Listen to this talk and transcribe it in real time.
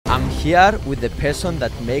I'm here with the person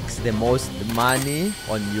that makes the most money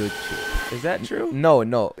on YouTube. Is that true?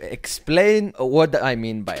 No. Explain what I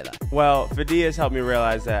mean by that. Well, Fadi has helped me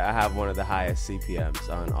realize that I have one of the highest CPMs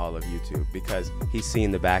on all of YouTube because he's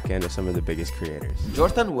seen the back end of some of the biggest creators.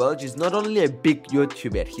 Jordan Welch is not only a big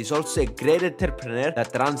YouTuber, he's also a great entrepreneur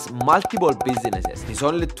that runs multiple businesses. He's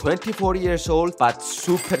only 24 years old but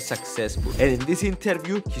super successful. And in this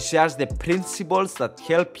interview, he shares the principles that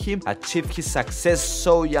help him achieve his success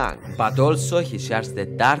so young. But also he shares the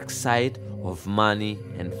dark side of money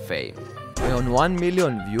and fame. On 1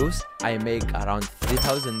 million views, I make around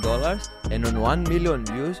 $3,000, and on 1 million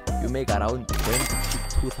views, you make around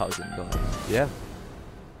 $22,000. Yeah.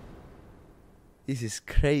 This is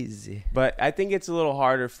crazy. But I think it's a little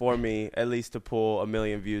harder for me, at least, to pull 1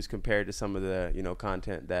 million views compared to some of the,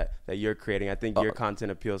 content that you're creating. I think your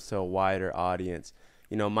content appeals to a wider audience.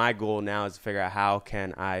 My goal now is to figure out how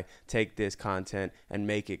can I take this content and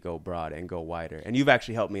make it go broad and go wider. And you've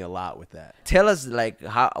actually helped me a lot with that. Tell us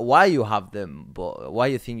why you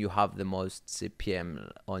think you have the most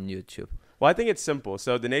CPM on YouTube. Well, I think it's simple.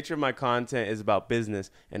 So the nature of my content is about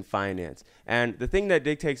business and finance. And the thing that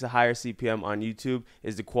dictates a higher CPM on YouTube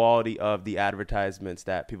is the quality of the advertisements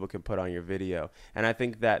that people can put on your video. And I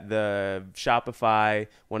think that the Shopify,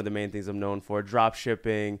 one of the main things I'm known for, drop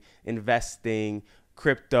shipping, investing,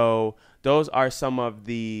 crypto, those are some of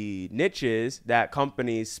the niches that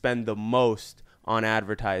companies spend the most on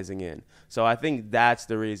advertising in. So I think that's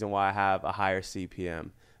the reason why I have a higher CPM.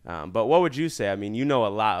 But what would you say? I mean, you know a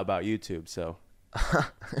lot about YouTube, so.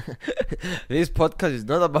 This podcast is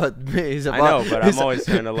not about me. It's about, I know, but I'm always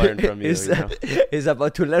trying to learn from you. It's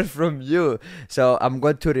about to learn from you. So I'm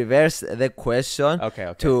going to reverse the question.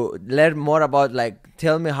 Okay. To learn more about,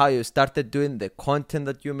 tell me how you started doing the content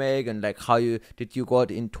that you make, and how did you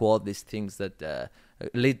got into all these things that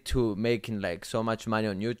lead to making so much money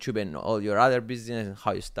on YouTube and all your other business, and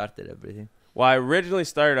how you started everything. Well, I originally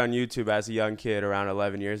started on YouTube as a young kid around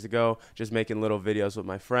 11 years ago, just making little videos with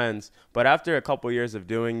my friends. But after a couple years of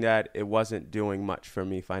doing that, it wasn't doing much for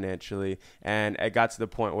me financially. And it got to the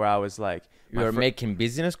point where I was like... You were making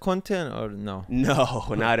business content or no? No,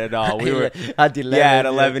 not at all. We were at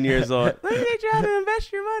 11 years old. Look at you trying to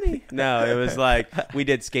invest your money. No, it was we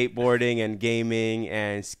did skateboarding and gaming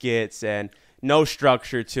and skits and no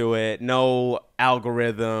structure to it, no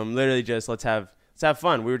algorithm. Literally just let's have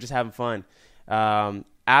fun. We were just having fun.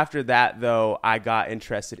 After that, though, I got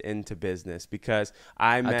interested into business because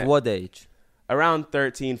At what age? Around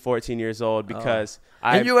 13, 14 years old because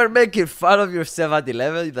And you were making fun of yourself at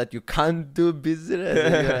 11 that you can't do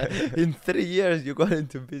business. In 3 years, you got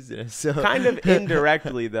into business. So. Kind of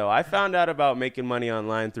indirectly, though. I found out about making money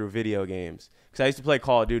online through video games because I used to play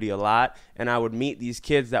Call of Duty a lot, and I would meet these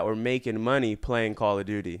kids that were making money playing Call of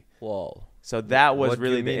Duty. Whoa. So that was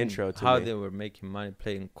really the intro to how me. They were making money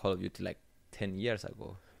playing Call of Duty 10 years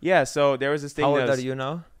ago. Yeah, so there was this thing. How old are you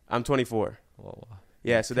now? I'm 24. Whoa.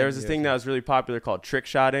 Yeah, so there was this thing that was really popular called trick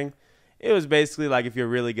shotting. It was basically if you're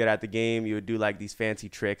really good at the game, you would do these fancy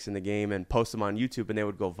tricks in the game and post them on YouTube, and they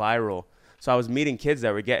would go viral. So I was meeting kids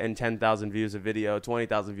that were getting 10,000 views a video,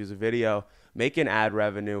 20,000 views a video, making ad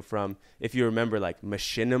revenue from, if you remember,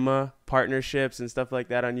 machinima partnerships and stuff like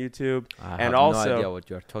that on YouTube. I have no idea what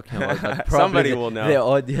you're talking about. But somebody will know. The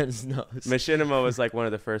audience knows. Machinima was one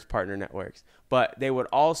of the first partner networks. But they would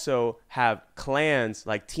also have clans,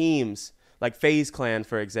 teams, FaZe Clan,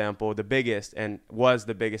 for example, the biggest and was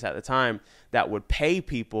the biggest at the time, that would pay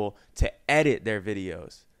people to edit their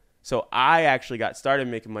videos. So I actually got started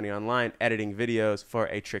making money online editing videos for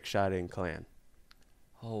a trick-shotting clan.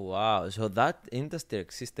 Oh, wow. So that industry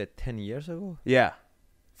existed 10 years ago? Yeah.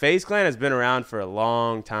 FaZe Clan has been around for a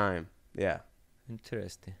long time. Yeah.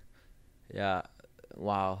 Interesting. Yeah.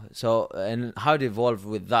 Wow. So, and how it evolved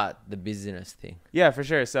with that, the business thing? Yeah, for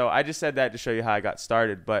sure. So I just said that to show you how I got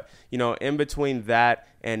started. But, in between that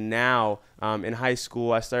and now, in high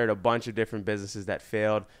school, I started a bunch of different businesses that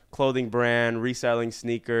failed. Clothing brand, reselling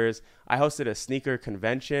sneakers. I hosted a sneaker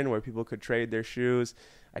convention where people could trade their shoes.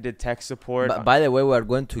 I did tech support. But by the way, we are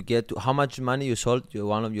going to get to how much money you sold to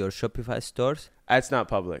one of your Shopify stores. It's not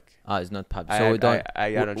public. It's not public. So we don't.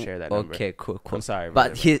 I don't share that number. Okay, cool. I'm sorry.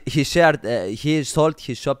 But he shared. He sold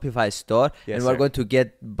his Shopify store, yes, and we're going to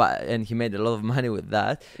get. And he made a lot of money with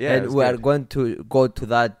that. Yeah, and we are going to go to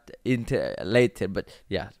that later. But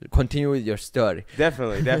yeah, continue with your story.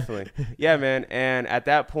 Definitely. Yeah, man. And at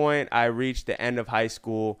that point, I reached the end of high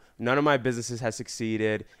school. None of my businesses had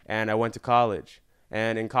succeeded, and I went to college.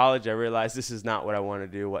 And in college, I realized this is not what I want to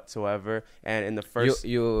do whatsoever. And in the first...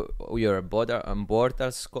 You're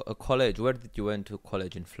a college. Where did you went to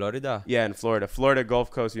college? In Florida? Yeah, in Florida. Florida Gulf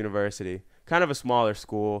Coast University. kind of a smaller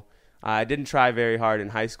school. I didn't try very hard in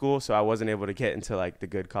high school, so I wasn't able to get into like the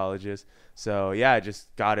good colleges. So yeah, I just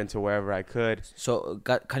got into wherever I could. So,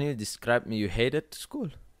 can you describe me? You hated school?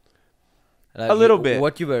 Like A little bit.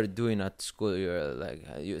 What you were doing at school? You were like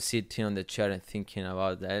you sitting on the chair and thinking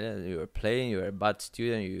about that. You were playing. You were a bad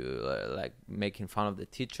student. You were like making fun of the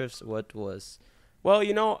teachers. What was? Well,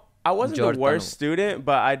 you know, I wasn't Jordan. the worst student,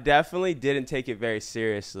 but I definitely didn't take it very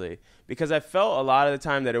seriously because I felt a lot of the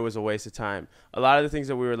time that it was a waste of time. A lot of the things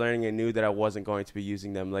that we were learning, I knew that I wasn't going to be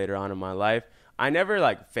using them later on in my life. I never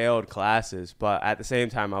like failed classes, but at the same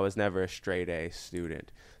time, I was never a straight A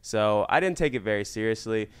student. So I didn't take it very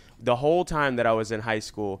seriously. The whole time that I was in high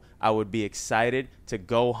school, I would be excited to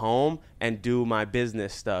go home and do my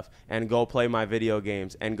business stuff and go play my video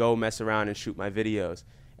games and go mess around and shoot my videos.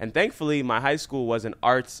 And thankfully, my high school was an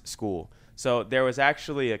arts school. So there was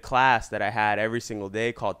actually a class that I had every single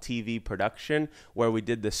day called TV production where we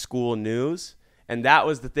did the school news. And that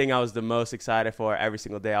was the thing I was the most excited for every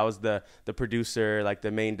single day. I was the producer, like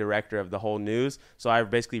the main director of the whole news. So I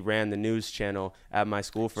basically ran the news channel at my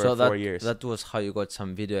school for 4 years. That was how you got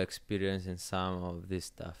some video experience in some of this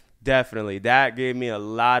stuff. Definitely. That gave me a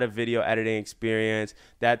lot of video editing experience.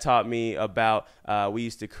 That taught me about, we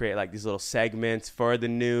used to create like these little segments for the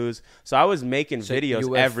news. So I was making videos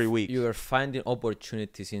every week. You were finding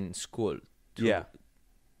opportunities in school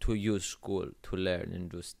to use school to learn and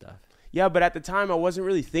do stuff. Yeah, but at the time, I wasn't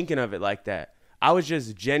really thinking of it like that. I was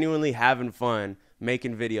just genuinely having fun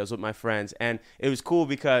making videos with my friends. And it was cool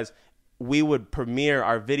because we would premiere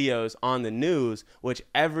our videos on the news, which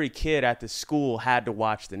every kid at the school had to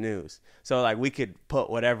watch the news. So like we could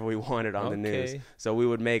put whatever we wanted on the news. So we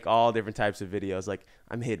would make all different types of videos. Like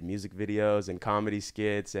I made music videos and comedy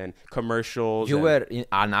skits and commercials. You were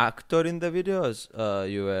an actor in the videos?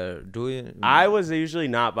 You were doing... I was usually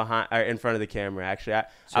not behind or in front of the camera, actually.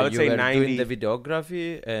 I would say 90... you were doing the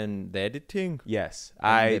videography and the editing? Yes.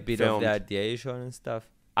 And a bit of the ideation and stuff?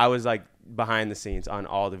 I was like behind the scenes on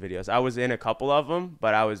all the videos. I was in a couple of them,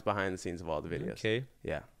 but I was behind the scenes of all the videos. Okay.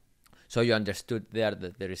 Yeah. So you understood there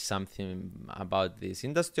that there is something about this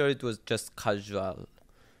industry, or it was just casual?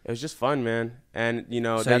 It was just fun, man. And, you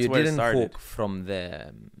know, so that's where it started. So you didn't hook from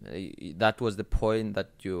the... that was the point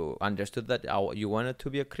that you understood that you wanted to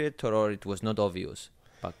be a creator, or it was not obvious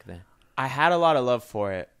back then? I had a lot of love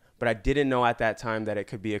for it, but I didn't know at that time that it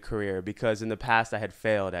could be a career because in the past I had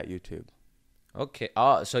failed at YouTube. Okay.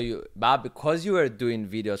 Oh, so because you were doing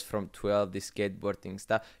videos from 12, the skateboarding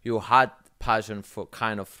stuff, you had passion for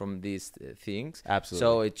kind of from these things. Absolutely.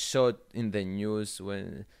 So it showed in the news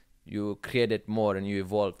when you created more and you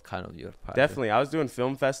evolved kind of your passion. Definitely. I was doing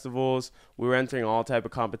film festivals. We were entering all type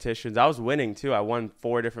of competitions. I was winning too. I won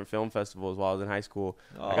 4 different film festivals while I was in high school.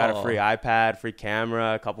 I got a free iPad, free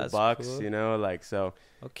camera, a couple bucks, cool. You know, like so.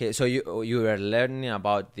 Okay. So you were learning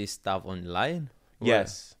about this stuff online?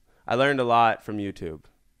 Yes. I learned a lot from YouTube.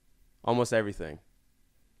 Almost everything.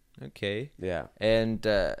 Okay. Yeah. And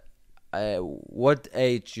what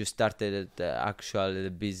age you started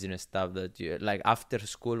the business stuff that you like after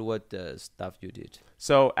school? What stuff you did?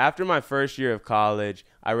 So after my first year of college,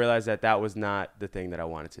 I realized that was not the thing that I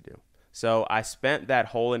wanted to do. So I spent that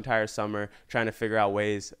whole entire summer trying to figure out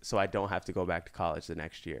ways so I don't have to go back to college the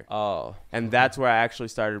next year. Oh. And that's where I actually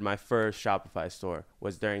started my first Shopify store,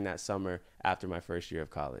 was during that summer after my first year of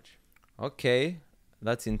college. Okay.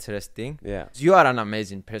 That's interesting. Yeah. You are an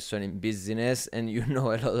amazing person in business and you know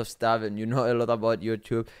a lot of stuff and you know a lot about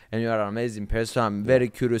YouTube and you are an amazing person. I'm very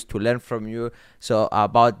curious to learn from you. So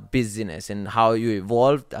about business and how you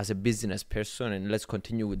evolved as a business person, and let's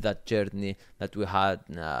continue with that journey that we had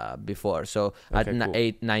before. So at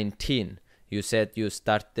 19, you said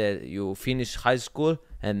you finished high school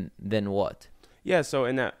and then what? Yeah, so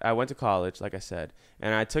I went to college, like I said,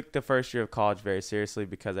 and I took the first year of college very seriously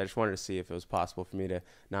because I just wanted to see if it was possible for me to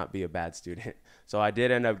not be a bad student. So I did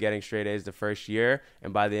end up getting straight A's the first year,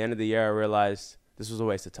 and by the end of the year, I realized this was a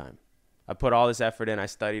waste of time. I put all this effort in, I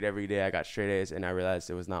studied every day, I got straight A's, and I realized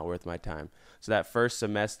it was not worth my time. So that first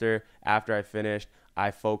semester, after I finished, I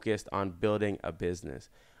focused on building a business.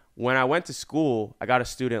 When I went to school, I got a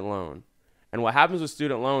student loan. And what happens with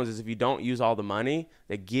student loans is if you don't use all the money,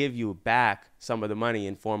 they give you back some of the money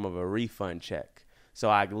in form of a refund check. So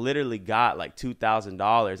I literally got like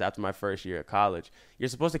 $2,000 after my first year of college. You're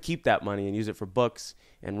supposed to keep that money and use it for books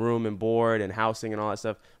and room and board and housing and all that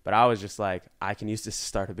stuff. But I was just like, I can use this to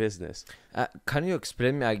start a business. Can you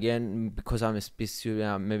explain me again, because I'm a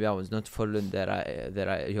special, maybe I was not following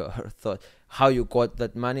your thought, how you got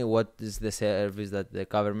that money? What is the service that the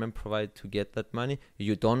government provide to get that money?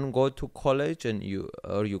 You don't go to college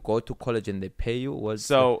or you go to college and they pay you?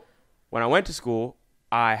 So when I went to school,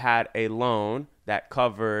 I had a loan that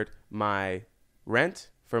covered my rent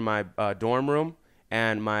for my dorm room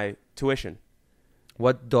and my tuition.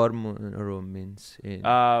 What dorm room means?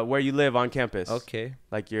 Where you live on campus. Okay.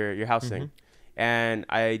 Like your housing. And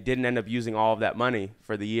I didn't end up using all of that money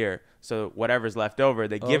for the year. So whatever's left over,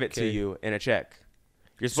 they give it to you in a check.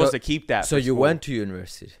 You're supposed to keep that. So you went to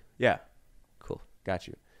university. Yeah. Cool. Got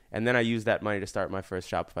you. And then I used that money to start my first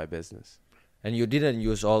Shopify business. And you didn't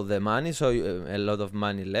use all the money, so a lot of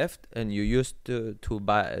money left, and you used to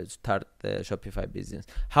start the Shopify business.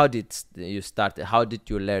 How did you start it? How did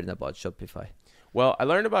you learn about Shopify? Well, I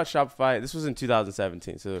learned about Shopify. This was in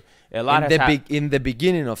 2017. So a in lot in the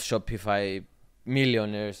beginning of Shopify,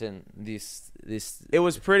 millionaires and this. It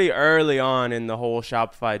was pretty early on in the whole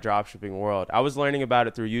Shopify dropshipping world. I was learning about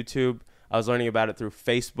it through YouTube. I was learning about it through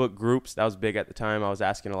Facebook groups. That was big at the time. I was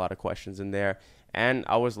asking a lot of questions in there. And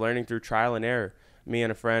I was learning through trial and error. Me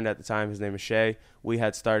and a friend at the time, his name is Shay, we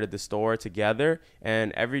had started the store together.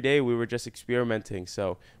 And every day we were just experimenting.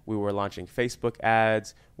 So we were launching Facebook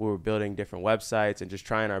ads. We were building different websites and just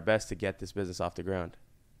trying our best to get this business off the ground.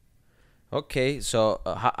 Okay, so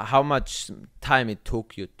how much time it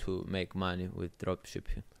took you to make money with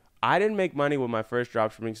dropshipping? I didn't make money with my first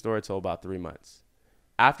dropshipping store until about 3 months.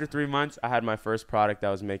 After 3 months, I had my first product that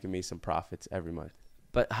was making me some profits every month.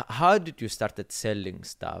 But how did you started selling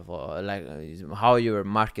stuff, or like how you were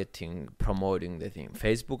marketing, promoting the thing?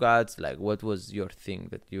 Facebook ads, like what was your thing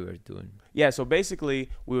that you were doing? Yeah, so basically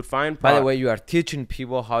we would find. By the way, you are teaching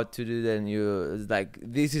people how to do that, and you like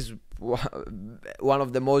this is one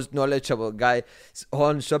of the most knowledgeable guys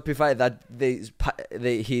on Shopify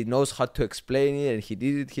that he knows how to explain it, and he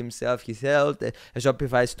did it himself. He held a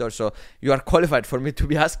Shopify store, so you are qualified for me to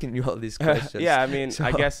be asking you all these questions. Yeah, I mean,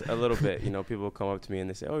 I guess a little bit. You know, people come up to me and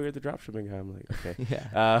they say, "Oh, you're the dropshipping guy." I'm like, okay.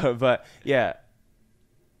 Yeah. But yeah,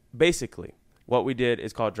 basically, what we did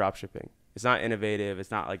is called dropshipping. It's not innovative. It's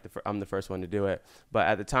not like I'm the first one to do it. But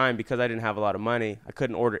at the time, because I didn't have a lot of money, I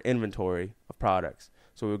couldn't order inventory of products.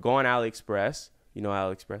 So we would go on AliExpress. You know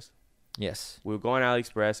AliExpress? Yes. We would go on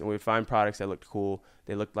AliExpress and we would find products that looked cool.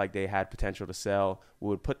 They looked like they had potential to sell. We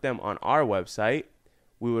would put them on our website.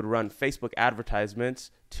 We would run Facebook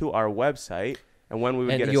advertisements to our website. And when we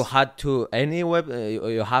would you had to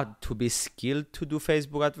you had to be skilled to do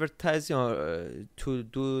Facebook advertising or to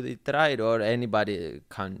do it right, or anybody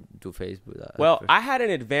can do Facebook. Well, I had an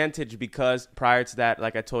advantage because prior to that,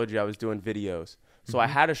 like I told you, I was doing videos. So I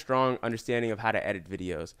had a strong understanding of how to edit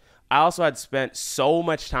videos. I also had spent so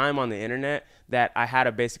much time on the internet that I had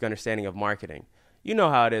a basic understanding of marketing. You know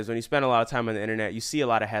how it is when you spend a lot of time on the internet, you see a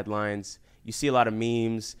lot of headlines, you see a lot of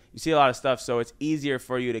memes, you see a lot of stuff. So it's easier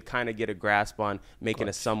for you to kind of get a grasp on making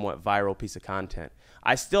a somewhat viral piece of content.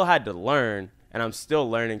 I still had to learn, and I'm still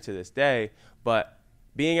learning to this day, but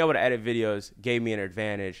being able to edit videos gave me an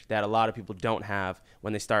advantage that a lot of people don't have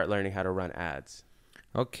when they start learning how to run ads.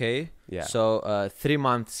 Okay. Yeah. So 3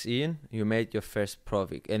 months in, you made your first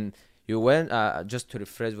profit, and you went. Just to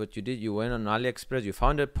rephrase what you did, you went on AliExpress. You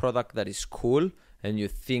found a product that is cool, and you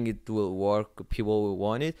think it will work. People will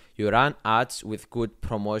want it. You ran ads with good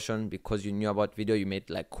promotion because you knew about video. You made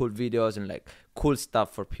like cool videos and like cool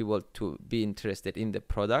stuff for people to be interested in the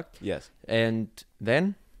product. Yes. And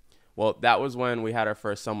then. Well, that was when we had our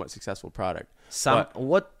first somewhat successful product.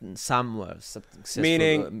 Somewhat successful?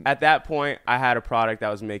 Meaning, at that point, I had a product that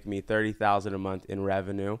was making me $30,000 a month in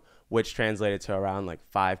revenue, which translated to around like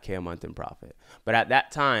 $5K a month in profit. But at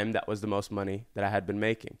that time, that was the most money that I had been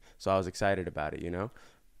making. So I was excited about it, you know?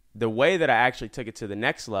 The way that I actually took it to the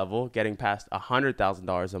next level, getting past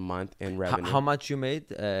 $100,000 a month in revenue. How much you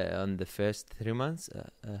made on the first 3 months?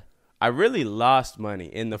 I really lost money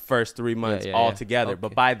in the first 3 months altogether. Okay.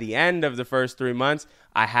 But by the end of the first 3 months,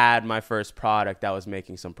 I had my first product that was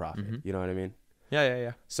making some profit. You know what I mean?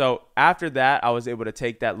 Yeah. So after that, I was able to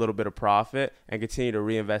take that little bit of profit and continue to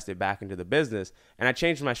reinvest it back into the business. And I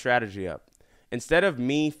changed my strategy up. Instead of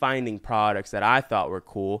me finding products that I thought were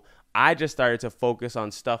cool, I just started to focus on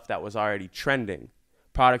stuff that was already trending,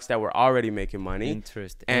 products that were already making money.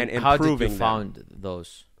 Interesting. And improving how did you them. found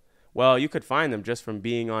those? Well, you could find them just from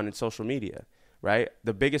being on social media, right?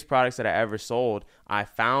 The biggest products that I ever sold, I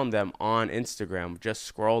found them on Instagram, just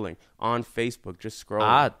scrolling, on Facebook, just scrolling.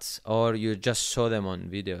 Ads, or you just saw them on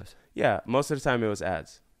videos? Yeah, most of the time it was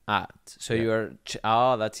ads. Ads. So you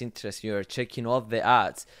are, that's interesting. You are checking all the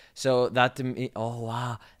ads. So that,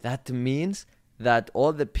 that means that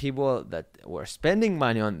all the people that were spending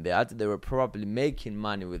money on that, they were probably making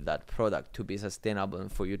money with that product to be sustainable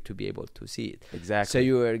and for you to be able to see it. Exactly. So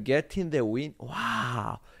you were getting the win.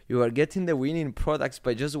 Wow. You were getting the winning products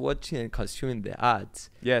by just watching and consuming the ads.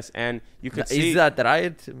 Yes, and you could see. Is that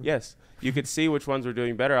right? Yes. You could see which ones were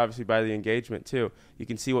doing better, obviously, by the engagement, too. You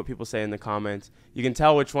can see what people say in the comments. You can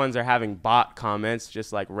tell which ones are having bot comments,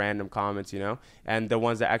 just like random comments, you know, and the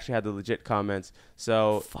ones that actually had the legit comments.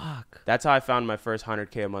 So Fuck. that's how I found my first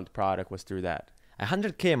 100K a month product, was through that.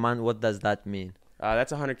 100K a month, what does that mean?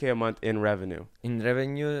 That's 100K a month in revenue. In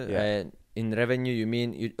revenue? Yeah. In revenue, you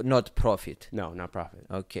mean not profit? No, not profit.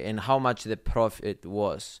 Okay. And how much the profit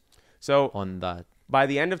was So on that? by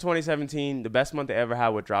the end of 2017, the best month I ever had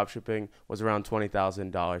with dropshipping was around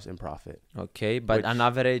 $20,000 in profit. Okay. But an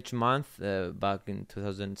average month back in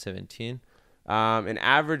 2017? An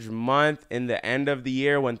average month in the end of the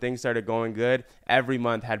year when things started going good, every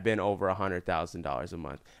month had been over $100,000 a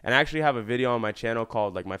month. And I actually have a video on my channel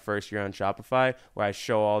called like my first year on Shopify where I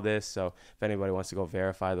show all this. So if anybody wants to go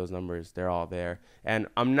verify those numbers, they're all there. And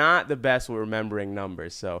I'm not the best with remembering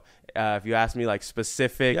numbers. So if you ask me like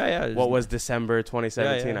specific, what was December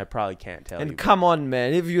 2017, I probably can't tell you. And come on,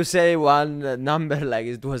 man. If you say one number like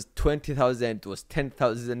it was 20,000, it was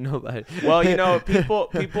 10,000, nobody. Well, you know, people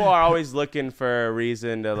are always looking for a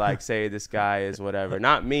reason to like say this guy is whatever.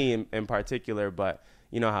 Not me in particular, but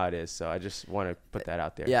you know how it is. So I just want to put that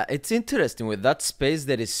out there. Yeah, it's interesting. With that space,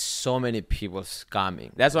 there is so many people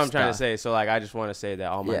scamming. That's what I'm trying to say. So like, I just want to say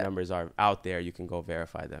that all my numbers are out there. You can go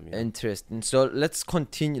verify them. You know? Interesting. So let's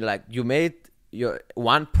continue. Like you made your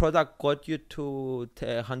one product got you to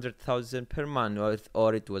 100,000 per month,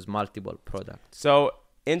 or it was multiple products. So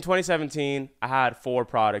in 2017, I had 4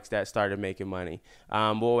 products that started making money.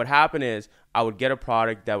 But what would happen is I would get a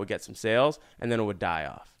product that would get some sales, and then it would die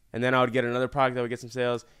off. And then I would get another product that would get some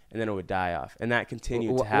sales, and then it would die off. And that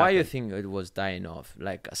continued to happen. Why do you think it was dying off?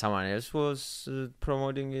 Like someone else was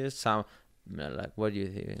promoting it? Like, what do you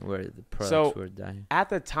think? Where the products were dying? At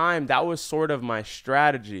the time, that was sort of my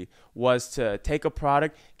strategy, was to take a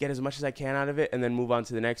product, get as much as I can out of it, and then move on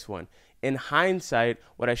to the next one. In hindsight,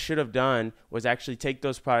 what I should have done was actually take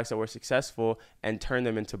those products that were successful and turn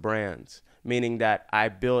them into brands, meaning that I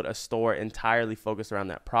built a store entirely focused around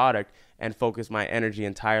that product and focus my energy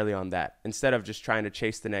entirely on that instead of just trying to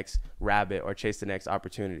chase the next rabbit or chase the next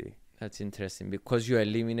opportunity. That's interesting because you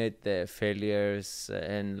eliminate the failures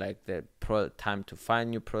and like the time to find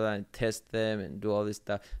new product and test them and do all this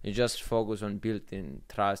stuff. You just focus on building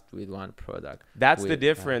trust with one product. That's the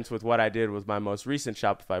difference with what I did with my most recent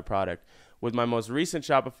Shopify product. With my most recent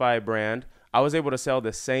Shopify brand, I was able to sell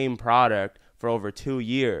the same product for over 2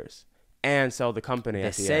 years and sell the company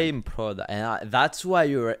at the same end. Product, and that's why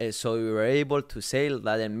you were able to sell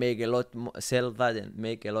that and make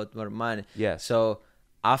a lot more money. Yes. So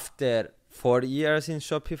after 4 years in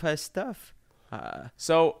Shopify stuff,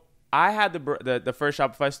 so I had the first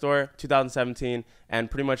Shopify store 2017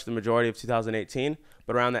 and pretty much the majority of 2018.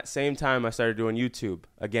 But around that same time, I started doing YouTube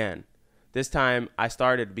again. This time I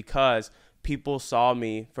started because people saw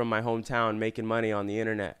me from my hometown making money on the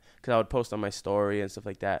internet, because I would post on my story and stuff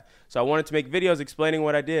like that. So I wanted to make videos explaining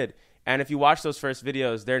what I did. And if you watch those first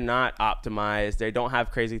videos, they're not optimized. They don't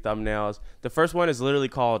have crazy thumbnails. The first one is literally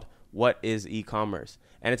called What is E-commerce?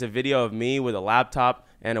 And it's a video of me with a laptop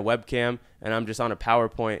and a webcam, and I'm just on a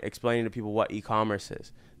PowerPoint explaining to people what e-commerce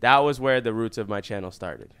is. That was where the roots of my channel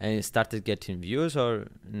started. And you started getting views or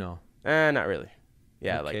no? Not really.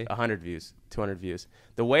 Yeah, okay. Like 100 views, 200 views.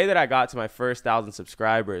 The way that I got to my first 1,000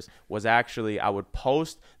 subscribers was actually I would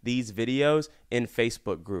post these videos in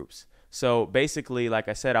Facebook groups. So basically, like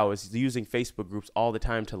I said, I was using Facebook groups all the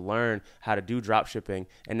time to learn how to do dropshipping.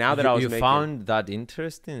 And now that you found that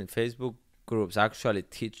interesting, Facebook groups actually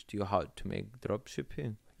teach you how to make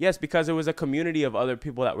dropshipping? Yes, because it was a community of other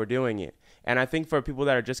people that were doing it. And I think for people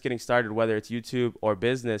that are just getting started, whether it's YouTube or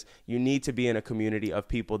business, you need to be in a community of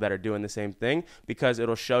people that are doing the same thing, because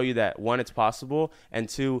it'll show you that, one, it's possible, and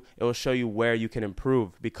two, it will show you where you can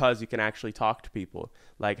improve, because you can actually talk to people.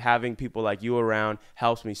 Like having people like you around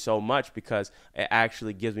helps me so much, because it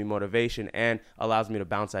actually gives me motivation and allows me to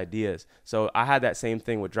bounce ideas. So I had that same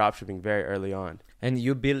thing with dropshipping very early on. And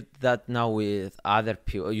you build that now with other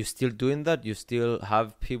people. Are you still doing that? You still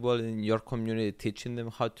have people in your community teaching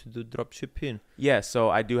them how to do dropshipping? Yes, so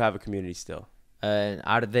I do have a community still. And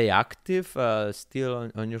are they active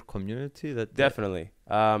still on your community? Definitely.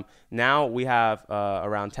 Now we have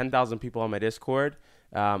around 10,000 people on my Discord.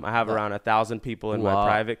 I have around 1,000 people in my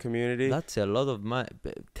private community. That's a lot of money.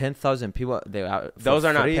 10,000 people. Those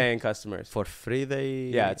are not paying customers. For free,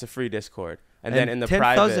 Yeah, it's a free Discord. And then in the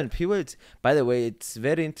 10,000 people. By the way, it's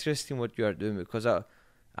very interesting what you are doing, because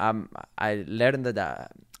I learned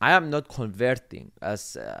that I am not converting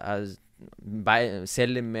as by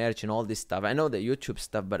selling merch and all this stuff. I know the YouTube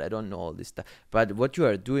stuff, but I don't know all this stuff. But what you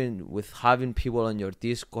are doing with having people on your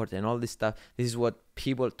Discord and all this stuff, this is what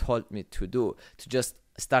people told me to do, to just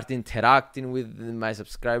start interacting with my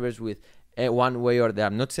subscribers with one way or the.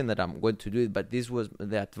 I'm not saying that I'm going to do it, but this was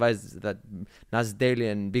the advice that Nas Daily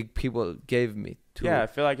and big people gave me. I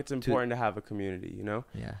feel like it's important to have a community, you know?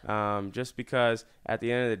 Yeah. Just because at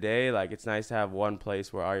the end of the day, like, it's nice to have one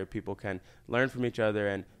place where all your people can learn from each other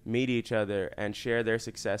and meet each other and share their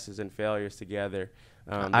successes and failures together.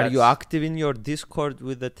 Are you active in your Discord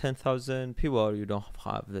with the 10,000 people, or you don't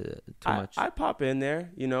have too much? I pop in there,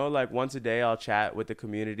 you know, like once a day I'll chat with the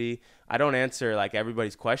community. I don't answer like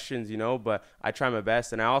everybody's questions, you know, but I try my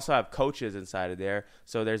best. And I also have coaches inside of there.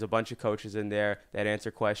 So there's a bunch of coaches in there that answer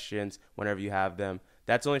questions whenever you have them.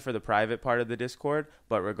 That's only for the private part of the Discord.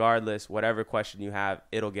 But regardless, whatever question you have,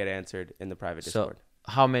 it'll get answered in the private Discord.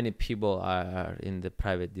 So how many people are in the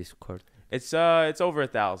private Discord? It's over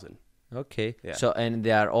 1,000. Okay. Yeah. So, and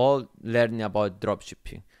they are all learning about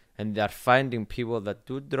dropshipping, and they are finding people that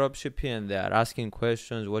do dropshipping, and they are asking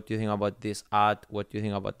questions. What do you think about this ad? What do you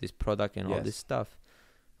think about this product and all this stuff?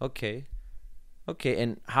 Okay.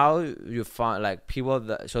 And how you find like people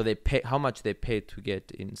that, so they pay, how much they pay to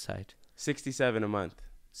get inside? 67 a month.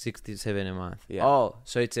 67 a month. Yeah. Oh,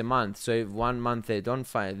 so it's a month. So if 1 month they don't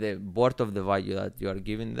find the bored of the value that you are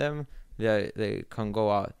giving them, they can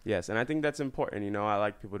go out. Yes, and I think that's important. You know, I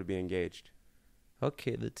like people to be engaged.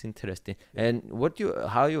 Okay, that's interesting. And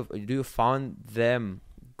how do you found them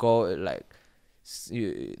go like?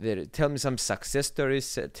 Tell me some success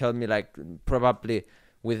stories. Tell me like probably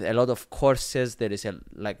with a lot of courses there is a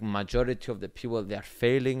like majority of the people they are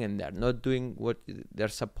failing and they are not doing what they're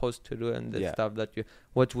supposed to do and the stuff that you.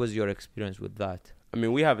 What was your experience with that? I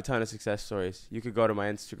mean, we have a ton of success stories. You could go to my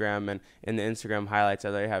Instagram, and in the Instagram highlights,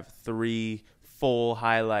 I have 3 full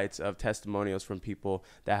highlights of testimonials from people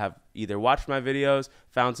that have either watched my videos,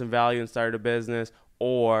 found some value and started a business,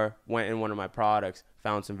 or went in one of my products,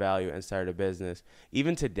 found some value and started a business.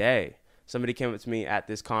 Even today, somebody came up to me at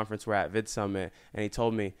this conference we're at, Vid Summit, and he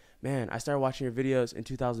told me, man, I started watching your videos in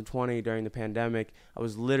 2020 during the pandemic. I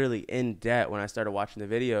was literally in debt when I started watching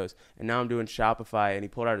the videos, and now I'm doing Shopify. And he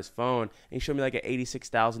pulled out his phone, and he showed me like an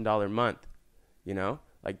 $86,000 month, you know?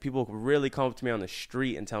 Like, people really come up to me on the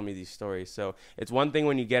street and tell me these stories. So it's one thing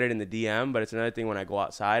when you get it in the DM, but it's another thing when I go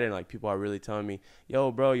outside and like people are really telling me,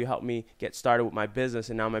 yo, bro, you helped me get started with my business,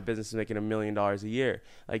 and now my business is making $1 million a year.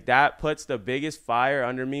 Like, that puts the biggest fire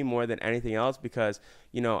under me more than anything else, because,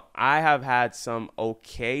 you know, I have had some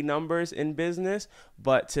okay numbers in business,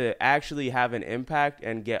 but to actually have an impact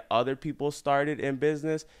and get other people started in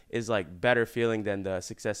business is like better feeling than the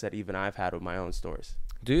success that even I've had with my own stores.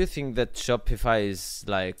 Do you think that Shopify is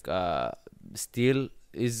like still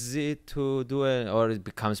easy to do it, or it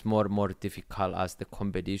becomes more and more difficult as the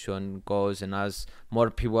competition goes and as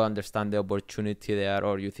more people understand the opportunity there,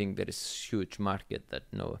 or you think there is huge market that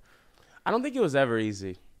no? I don't think it was ever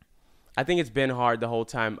easy. I think it's been hard the whole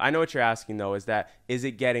time. I know what you're asking though, is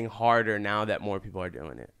it getting harder now that more people are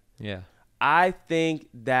doing it? Yeah. I think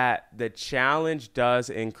that the challenge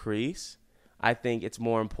does increase. I think it's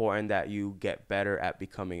more important that you get better at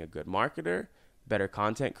becoming a good marketer, better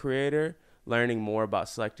content creator, learning more about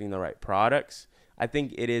selecting the right products. I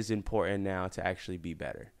think it is important now to actually be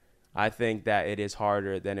better. I think that it is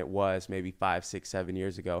harder than it was maybe 5, 6, 7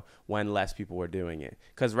 years ago when less people were doing it.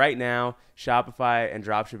 Because right now, Shopify and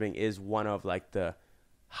dropshipping is one of like the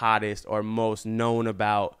hottest or most known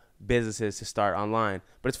about businesses to start online.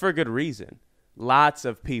 But it's for a good reason. Lots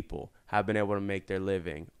of people have been able to make their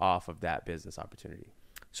living off of that business opportunity.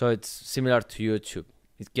 So it's similar to YouTube.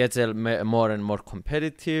 It gets more and more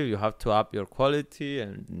competitive. You have to up your quality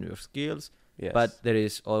and your skills. Yes. But there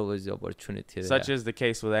is always the opportunity. Such is the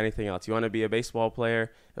case with anything else. You want to be a baseball player?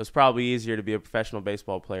 It was probably easier to be a professional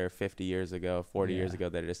baseball player 50 years ago, 40 years ago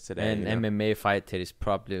than it is today. And MMA fighter is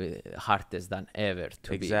probably hardest than ever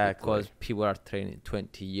to be, because people are training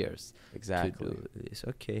 20 years to do this.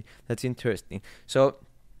 Okay, that's interesting. So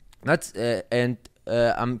that's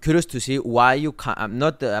I'm curious to see why you can't. I'm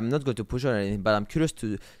not going to push on anything, but I'm curious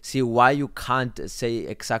to see why you can't say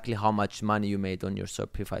exactly how much money you made on your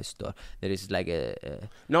Shopify store. There is like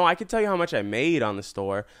No, I can tell you how much I made on the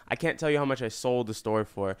store. I can't tell you how much I sold the store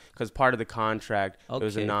for, because part of the contract there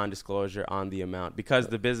was a non-disclosure on the amount, because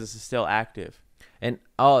the business is still active. And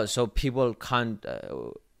so people can't.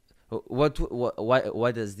 Why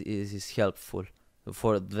is this helpful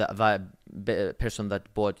for the person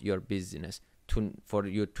that bought your business? For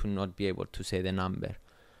you to not be able to say the number?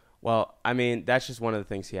 Well, I mean, that's just one of the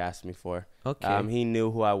things he asked me for. Okay. He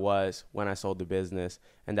knew who I was when I sold the business,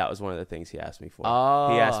 and that was one of the things he asked me for.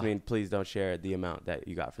 Oh. He asked me, please don't share the amount that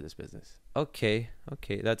you got for this business. Okay,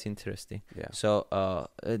 that's interesting. Yeah. So,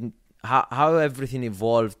 and how everything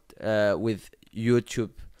evolved with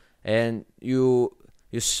YouTube, and you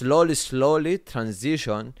slowly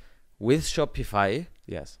transition with Shopify,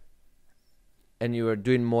 Yes. and you were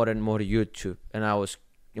doing more and more YouTube. And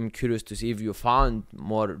I'm curious to see if you found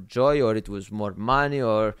more joy, or it was more money,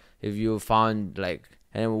 or if you found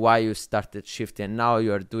and why you started shifting. Now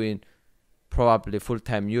you are doing probably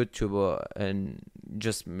full-time YouTube and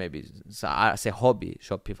just maybe as a hobby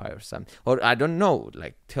Shopify or something, or I don't know.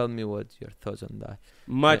 Tell me what your thoughts on that.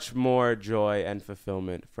 Much more joy and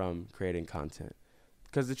fulfillment from creating content,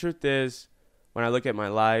 because the truth is, when I look at my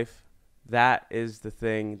life, that is the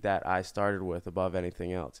thing that I started with above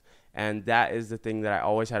anything else, and that is the thing that I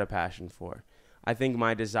always had a passion for. I think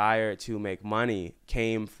my desire to make money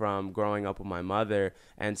came from growing up with my mother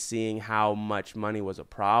and seeing how much money was a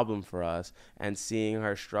problem for us and seeing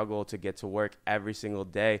her struggle to get to work every single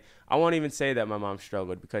day. I won't even say that my mom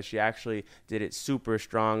struggled, because she actually did it super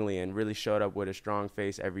strongly and really showed up with a strong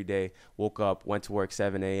face every day, woke up, went to work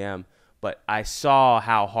 7 a.m. But I saw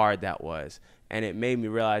how hard that was, and it made me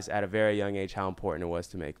realize at a very young age how important it was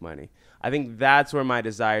to make money. I think that's where my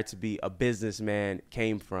desire to be a businessman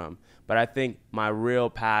came from. But I think my real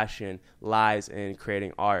passion lies in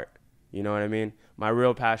creating art. You know what I mean? My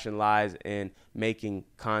real passion lies in making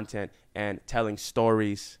content and telling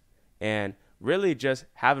stories and really just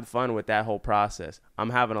having fun with that whole process. I'm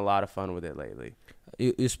having a lot of fun with it lately.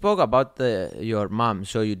 You spoke about your mom,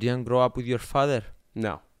 so you didn't grow up with your father.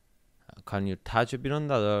 No. Can you touch a bit on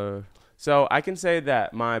that? Or? So I can say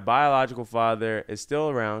that my biological father is still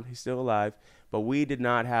around. He's still alive. But we did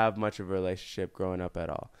not have much of a relationship growing up at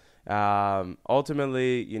all.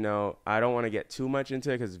 Ultimately, I don't want to get too much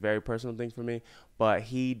into it because it's a very personal thing for me. But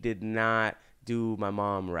he did not do my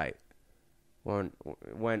mom right. When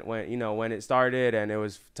it started and it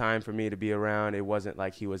was time for me to be around, it wasn't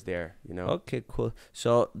like he was there, Okay, cool.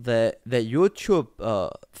 So the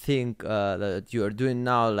YouTube thing that you are doing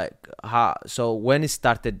now, so when it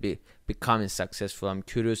started becoming successful, I'm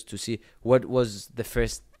curious to see what was the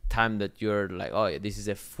first time that you're like, oh yeah, this is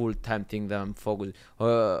a full-time thing that I'm focused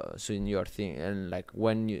so in your thing, and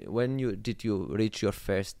when you did you reach your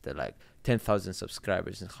first 10,000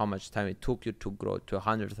 subscribers, and how much time it took you to grow to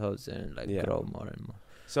 100,000 and grow more and more?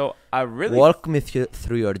 So I really walk me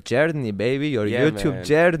through your journey, baby, your YouTube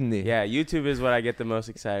journey. Yeah, YouTube is what I get the most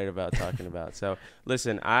excited about talking about. So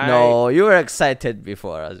listen, no, you were excited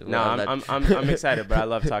before as well. No, I'm excited, but I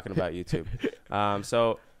love talking about YouTube.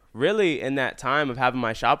 So really, in that time of having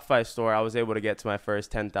my Shopify store, I was able to get to my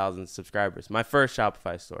first 10,000 subscribers. My first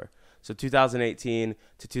Shopify store. So 2017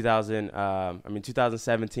 to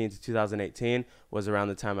 2018 was around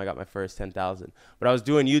the time I got my first 10,000. But I was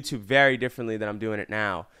doing YouTube very differently than I'm doing it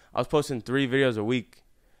now. I was posting 3 videos a week,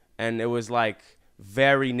 and it was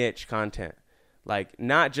very niche content.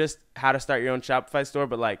 Not just how to start your own Shopify store,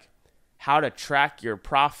 but how to track your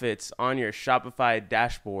profits on your Shopify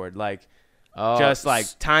dashboard.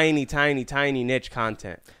 Tiny niche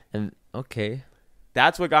content. And okay.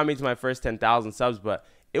 That's what got me to my first 10,000 subs, but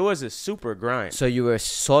it was a super grind. So you were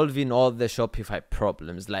solving all the Shopify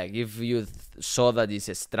problems. If you saw that it's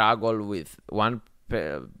a struggle with one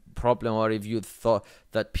problem, or if you thought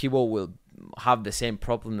that people will have the same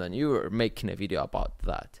problem, then you were making a video about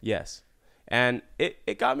that. Yes. And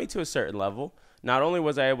it got me to a certain level. Not only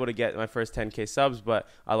was I able to get my first 10K subs, but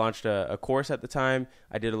I launched a course at the time.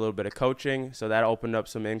 I did a little bit of coaching, so that opened up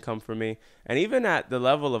some income for me. And even at the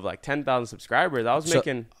level of 10,000 subscribers, I was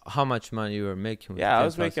making... How much money you were making? Yeah, I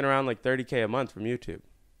was making around 30K a month from YouTube.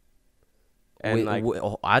 And with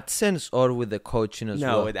AdSense or with the coaching as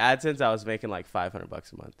well? No, with AdSense, I was making $500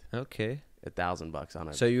 a month. Okay. $1,000 on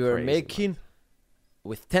it. So you were making,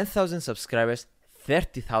 with 10,000 subscribers,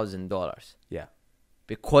 $30,000. Yeah.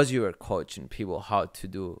 Because you were coaching people how to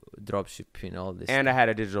do dropshipping, all this. And I had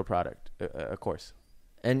a digital product, a course.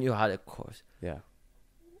 And you had a course. Yeah.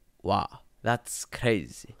 Wow, that's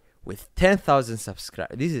crazy. With 10,000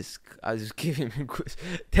 subscribers, I was giving me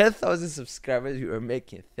 10,000 subscribers, you were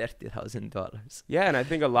making $30,000. Yeah, and I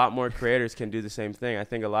think a lot more creators can do the same thing. I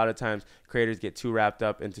think a lot of times creators get too wrapped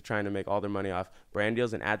up into trying to make all their money off brand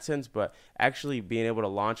deals and AdSense, but actually being able to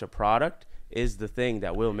launch a product is the thing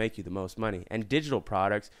that will make you the most money. And digital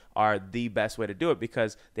products are the best way to do it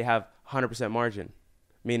because they have 100% margin,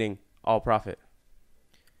 meaning all profit.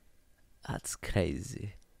 That's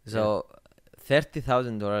crazy. So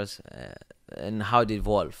 $30,000, and how did it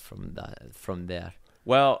evolve from there?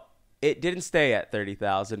 Well, It didn't stay at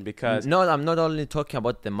 30,000 because No, I'm not only talking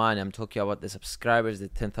about the money. I'm talking about the subscribers, the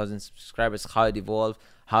 10,000 subscribers, how it evolved,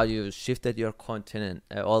 how you shifted your content,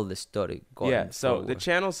 and all the story going so forward. the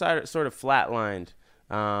channel side sort of flatlined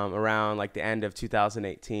around like the end of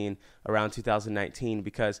 2018, around 2019,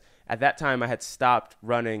 because at that time I had stopped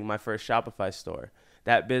running my first Shopify store.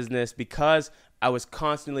 That business, because I was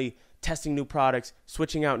constantly testing new products,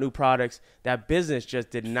 switching out new products, that business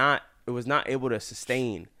just was not able to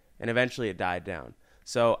sustain, and eventually it died down.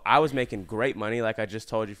 So I was making great money, like I just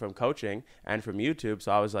told you, from coaching and from YouTube.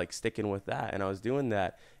 So I was like sticking with that, and I was doing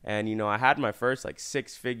that. And, you know, I had my first like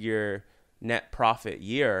 6-figure net profit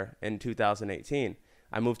year in 2018.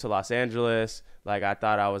 I moved to Los Angeles. Like, I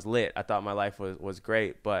thought I was lit. I thought my life was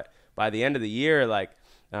great. But by the end of the year, like,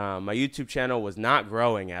 my YouTube channel was not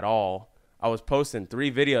growing at all. I was posting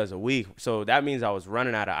 3 videos a week. So that means I was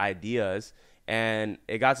running out of ideas. And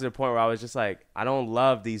it got to the point where I was just like, I don't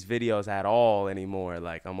love these videos at all anymore.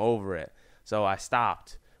 Like, I'm over it. So I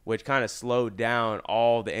stopped, which kind of slowed down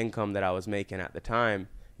all the income that I was making at the time,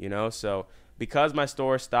 you know? So because my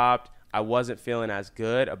store stopped, I wasn't feeling as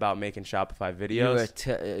good about making Shopify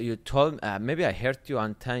videos. You told maybe I heard you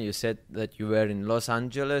on time. You said that you were in Los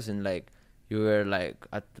Angeles and like you were like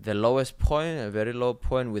at the lowest point, a very low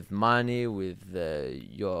point with money, with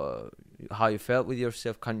how you felt with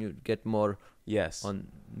yourself. Can you get more on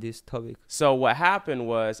this topic? So what happened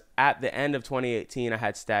was at the end of 2018, I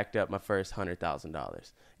had stacked up my first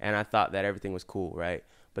 $100,000, and I thought that everything was cool, right?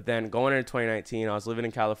 But then going into 2019, I was living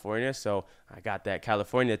in California, so I got that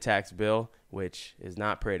California tax bill, which is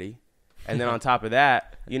not pretty. And then on top of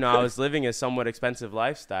that, you know, I was living a somewhat expensive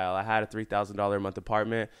lifestyle. I had a $3,000 a month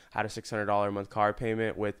apartment, had a $600 a month car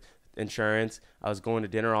payment with insurance. I was going to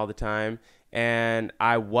dinner all the time, and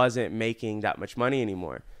I wasn't making that much money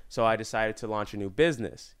anymore. So I decided to launch a new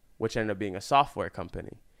business, which ended up being a software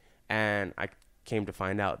company. And I came to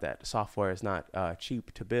find out that software is not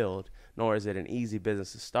cheap to build, nor is it an easy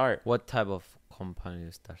business to start. What type of company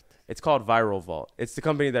you started? It's called Viral Vault. It's the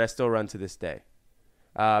company that I still run to this day.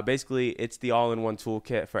 Basically, it's the all-in-one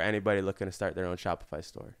toolkit for anybody looking to start their own Shopify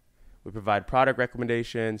store. We provide product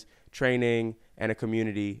recommendations, training, and a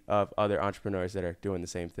community of other entrepreneurs that are doing the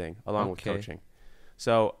same thing, along with coaching.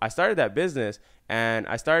 So I started that business, and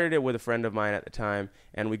I started it with a friend of mine at the time,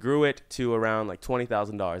 and we grew it to around like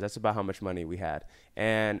 $20,000. That's about how much money we had.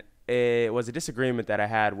 And it was a disagreement that I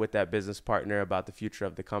had with that business partner about the future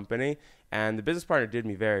of the company. And the business partner did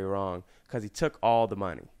me very wrong because he took all the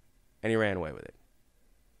money and he ran away with it.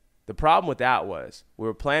 The problem with that was we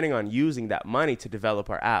were planning on using that money to develop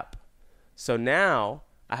our app. So now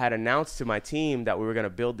I had announced to my team that we were going to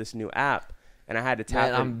build this new app, and I had to tap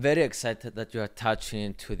in. I'm very excited that you are touching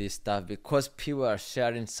into this stuff because people are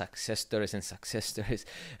sharing success stories,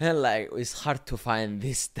 and like it's hard to find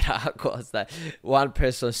these struggles that one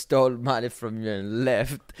person stole money from you and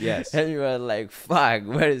left. Yes. And you are like, fuck,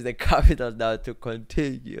 where is the capital now to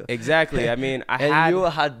continue? Exactly. I mean, you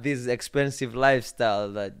had this expensive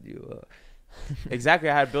lifestyle that you Exactly.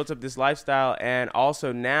 I had built up this lifestyle, and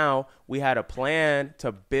also now we had a plan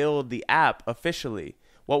to build the app officially.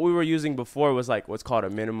 What we were using before was like what's called a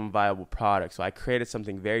minimum viable product. So I created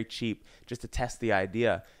something very cheap just to test the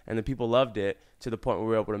idea, and the people loved it to the point where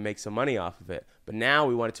we were able to make some money off of it. But now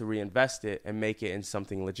we wanted to reinvest it and make it in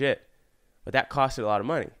something legit. But that costed a lot of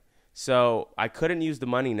money. So I couldn't use the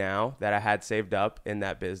money now that I had saved up in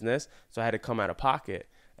that business, so I had to come out of pocket.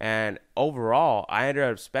 And overall, I ended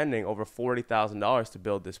up spending over $40,000 to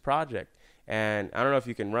build this project. And I don't know if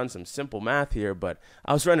you can run some simple math here, but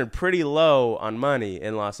I was running pretty low on money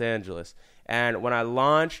in Los Angeles. And when I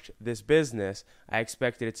launched this business, I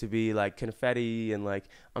expected it to be like confetti and like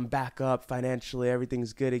I'm back up financially,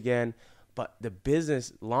 everything's good again. But the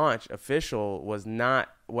business launch official was not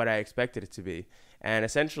what I expected it to be. And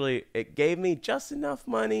essentially, it gave me just enough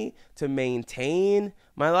money to maintain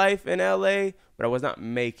my life in LA, but I was not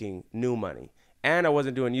making new money. And I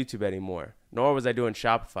wasn't doing YouTube anymore, nor was I doing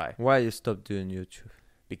Shopify. Why you stopped doing YouTube?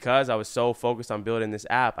 Because I was so focused on building this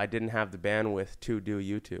app, I didn't have the bandwidth to do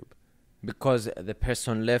YouTube. Because the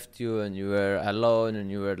person left you and you were alone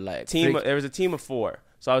and you were like... There was a team of 4.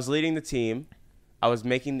 So I was leading the team. I was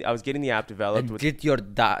getting the app developed. And did your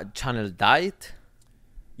channel die?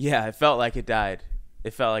 Yeah, it felt like it died.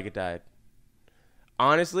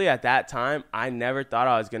 Honestly, at that time, I never thought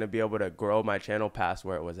I was going to be able to grow my channel past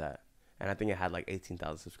where it was at. And I think it had like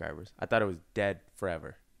 18,000 subscribers. I thought it was dead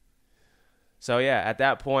forever. So yeah, at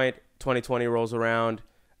that point, 2020 rolls around.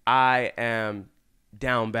 I am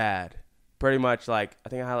down bad. Pretty much like, I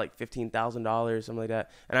think I had like $15,000, something like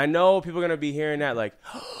that. And I know people are going to be hearing that like,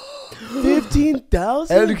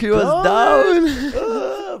 $15,000? And he was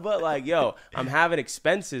down. but like, yo, I'm having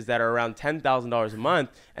expenses that are around $10,000 a month,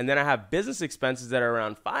 and then I have business expenses that are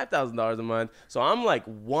around $5,000 a month. So I'm like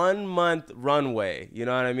 1 month runway. You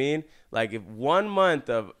know what I mean? Like if 1 month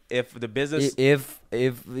of if the business if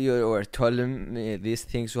you were telling me these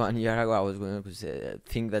things 1 year ago, I was going to say,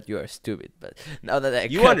 think that you are stupid. But now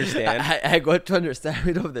that you understand, I got to understand a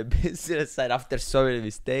bit of the business side after so many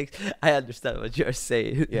mistakes. I understand what you're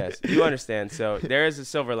saying. Yes, you understand. So there is a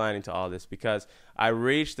silver lining to all this, because I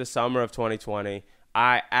reached the summer of 2020.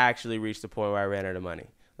 I actually reached the point where I ran out of money.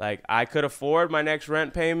 Like I could afford my next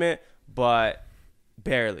rent payment, but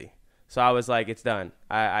barely. So I was like, it's done.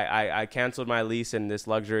 I canceled my lease in this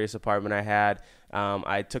luxurious apartment I had.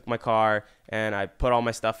 I took my car and I put all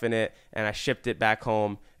my stuff in it and I shipped it back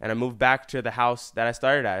home. And I moved back to the house that I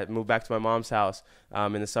started at. I moved back to my mom's house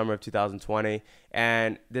in the summer of 2020.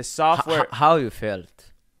 And this software... How you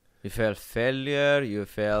felt? You felt failure? You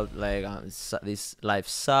felt like this life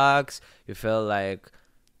sucks? You felt like...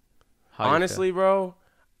 Honestly, bro,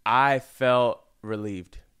 I felt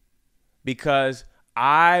relieved. Because...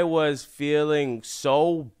 I was feeling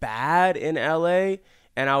so bad in LA,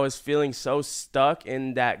 and I was feeling so stuck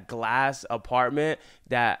in that glass apartment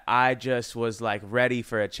that I just was like ready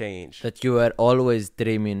for a change. That you were always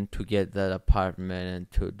dreaming to get that apartment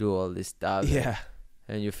and to do all this stuff. Yeah.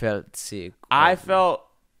 And you felt sick. I felt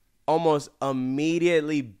almost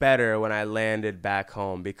immediately better when I landed back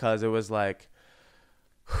home, because it was like...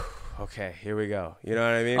 okay, here we go. You know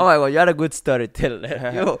what I mean? Oh my God, you're a good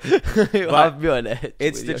storyteller. you have me on edge.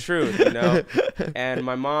 It's the truth, you know? And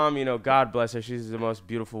my mom, you know, God bless her. She's the most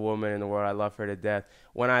beautiful woman in the world. I love her to death.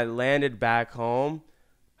 When I landed back home,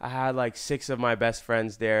 I had like 6 of my best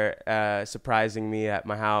friends there surprising me at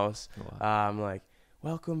my house. Wow. I'm like,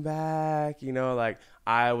 welcome back. You know, like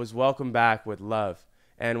I was welcomed back with love.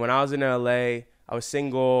 And when I was in LA, I was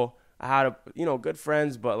single. I had, good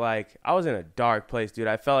friends, but, like, I was in a dark place, dude.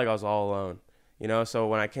 I felt like I was all alone, you know? So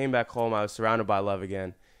when I came back home, I was surrounded by love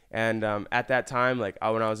again. And at that time, like,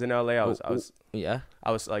 when I was in LA, I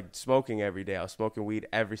was, like, smoking every day. I was smoking weed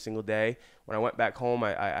every single day. When I went back home,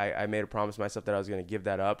 I made a promise to myself that I was going to give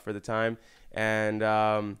that up for the time. And,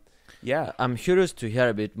 yeah. I'm curious to hear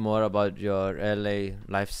a bit more about your LA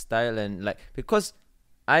lifestyle. And, like, because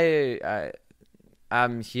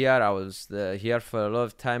I'm here. I was here for a lot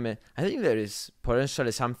of time, and I think there is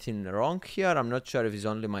potentially something wrong here. I'm not sure if it's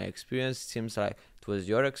only my experience. It seems like it was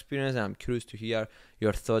your experience, and I'm curious to hear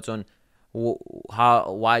your thoughts on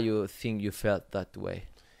why you think you felt that way.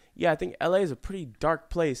 Yeah, I think LA is a pretty dark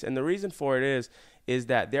place, and the reason for it is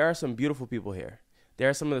that there are some beautiful people here. There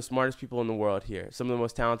are some of the smartest people in the world here, some of the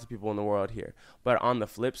most talented people in the world here. But on the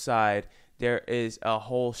flip side, there is a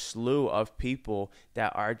whole slew of people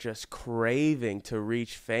that are just craving to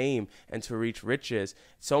reach fame and to reach riches,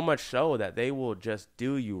 so much so that they will just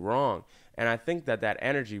do you wrong. And I think that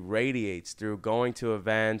energy radiates through going to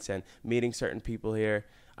events and meeting certain people here.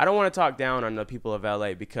 I don't want to talk down on the people of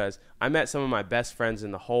LA, because I met some of my best friends in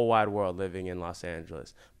the whole wide world living in Los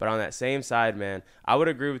Angeles. But on that same side, man, I would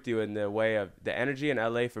agree with you in the way of the energy in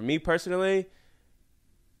LA. For me personally,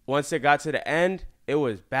 once it got to the end, it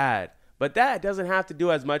was bad. But that doesn't have to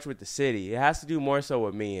do as much with the city. It has to do more so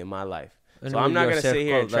with me in my life. And so I'm not gonna sit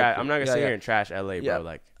here and trash. I'm not gonna sit here and trash LA, bro.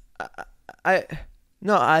 Like,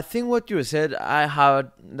 I think what you said,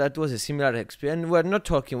 that was a similar experience. We're not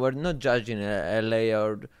judging LA,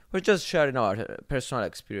 or we're just sharing our personal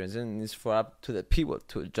experience, and it's for up to the people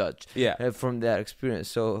to judge from their experience.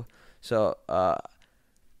 So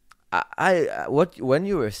when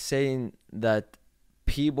you were saying that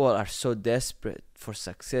people are so desperate for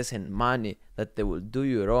success and money that they will do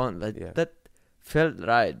you wrong, that felt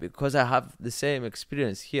right, because I have the same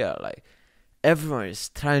experience here. Like, everyone is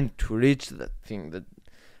trying to reach that thing,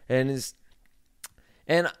 and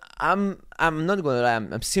I'm not gonna lie,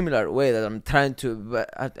 I'm similar way that I'm trying to, but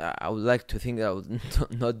I would like to think that I would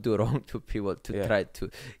not do wrong to people to try to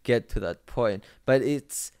get to that point. But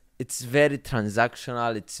it's very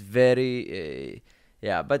transactional. It's very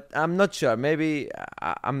but I'm not sure. Maybe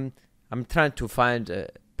I'm trying to find a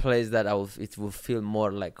place that it will feel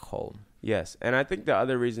more like home. Yes, and I think the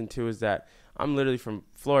other reason too is that I'm literally from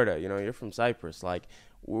Florida. You know, you're from Cyprus. Like,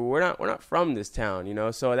 we're not from this town. You know,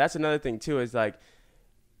 so that's another thing too. Is like,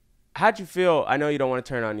 how'd you feel? I know you don't want to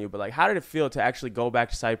turn on you, but like, how did it feel to actually go back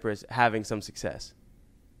to Cyprus having some success?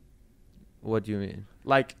 What do you mean?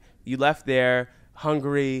 Like, you left there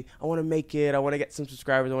hungry. I want to make it. I want to get some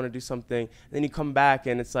subscribers. I want to do something. And then you come back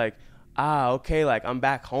and it's like, okay, like, I'm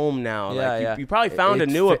back home now. Like, you probably found a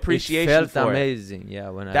new appreciation for it. It felt amazing.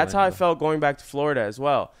 Yeah. That's how I felt going back to Florida as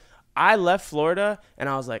well. I left Florida and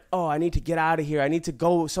I was like, oh, I need to get out of here. I need to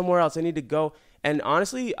go somewhere else. I need to go. And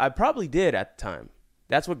honestly, I probably did at the time.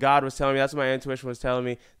 That's what God was telling me. That's what my intuition was telling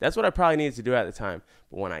me. That's what I probably needed to do at the time.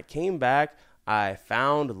 But when I came back, I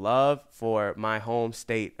found love for my home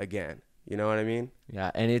state again. You know what I mean?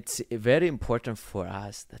 Yeah, and it's very important for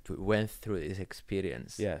us that we went through this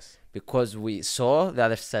experience. Yes. Because we saw the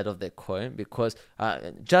other side of the coin. Because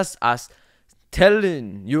just us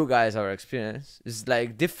telling you guys our experience is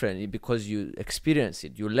like different because you experience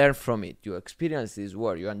it, you learn from it, you experience this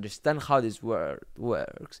world, you understand how this world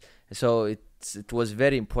works. So it was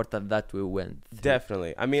very important that we went through.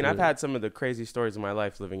 Definitely. I mean, I've had some of the crazy stories in my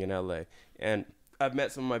life living in LA, and I've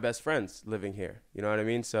met some of my best friends living here. You know what I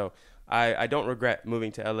mean? So I don't regret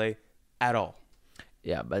moving to LA at all.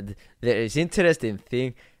 Yeah, but there is interesting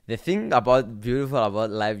thing. The thing beautiful about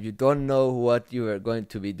life, you don't know what you were going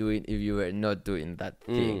to be doing if you were not doing that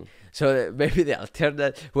thing. So maybe the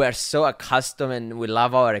alternative, we are so accustomed and we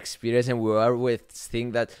love our experience, and we always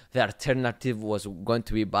think that the alternative was going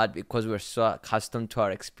to be bad because we're so accustomed to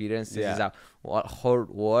our experiences. This is our whole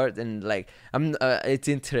world, and like it's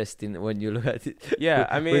interesting when you look at it. Yeah,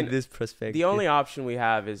 I mean, with this perspective. The only option we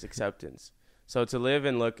have is acceptance. So to live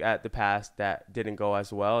and look at the past that didn't go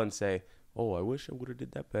as well and say, oh, I wish I would have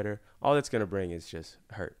did that better. All that's going to bring is just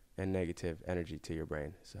hurt and negative energy to your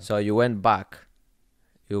brain. So you went back.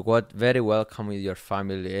 You got very welcome with your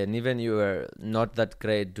family, and even you were not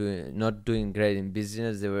doing great in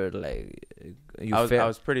business. They were like, I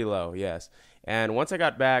was pretty low, yes. And once I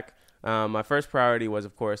got back, my first priority was,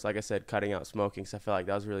 of course, like I said, cutting out smoking. So I felt like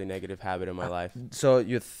that was a really negative habit in my life. So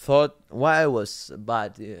you thought why it was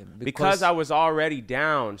bad? Because I was already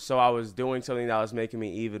down, so I was doing something that was making me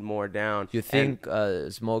even more down. You think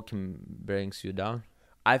smoking brings you down?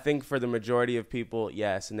 I think for the majority of people,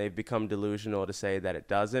 yes, and they've become delusional to say that it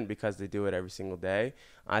doesn't because they do it every single day.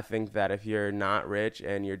 I think that if you're not rich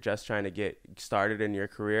and you're just trying to get started in your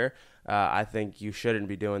career, I think you shouldn't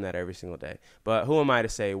be doing that every single day. But who am I to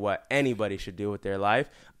say what anybody should do with their life?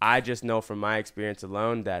 I just know from my experience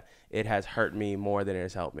alone that it has hurt me more than it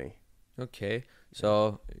has helped me. Okay,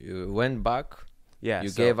 so you went back. Yeah,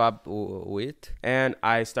 you gave up with, and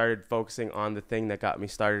I started focusing on the thing that got me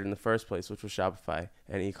started in the first place, which was Shopify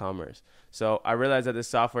and e-commerce. So I realized that this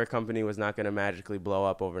software company was not going to magically blow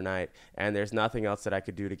up overnight, and there's nothing else that I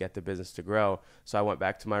could do to get the business to grow. So I went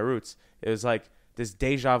back to my roots. It was like this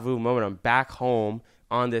deja vu moment. I'm back home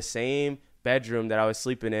on the same bedroom that I was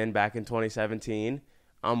sleeping in back in 2017.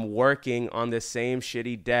 I'm working on the same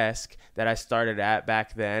shitty desk that I started at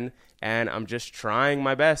back then, and I'm just trying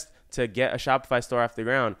my best to get a Shopify store off the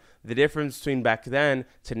ground. The difference between back then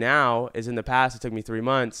to now is in the past, it took me 3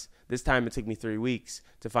 months. This time it took me 3 weeks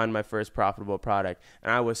to find my first profitable product.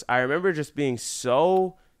 And I remember just being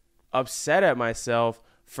so upset at myself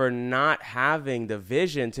for not having the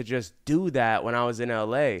vision to just do that when I was in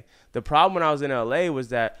LA. The problem when I was in LA was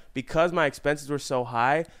that because my expenses were so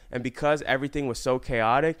high and because everything was so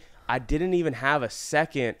chaotic, I didn't even have a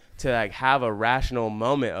second to like have a rational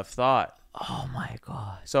moment of thought. Oh my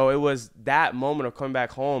God. So it was that moment of coming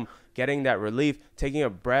back home, getting that relief, taking a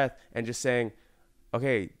breath and just saying,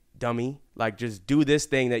 okay, dummy, like just do this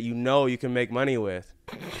thing that you know you can make money with.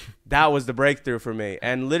 That was the breakthrough for me.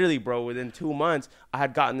 And literally, bro, within 2 months, I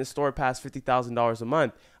had gotten this store past $50,000 a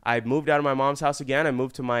month. I moved out of my mom's house again. I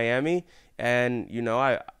moved to Miami. And, you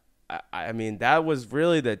know, I mean, that was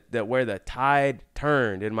really where the tide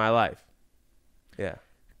turned in my life. Yeah.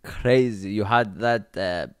 Crazy. You had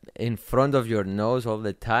that in front of your nose all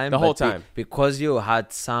the time. The whole time. Because you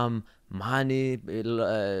had some money,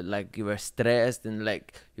 like you were stressed and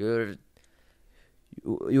like you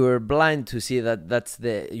were blind to see that this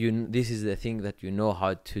is the thing that you know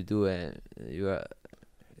how to do, and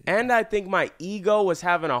And I think my ego was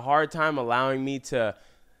having a hard time allowing me to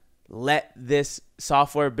let this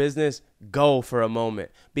software business go for a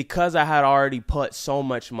moment because I had already put so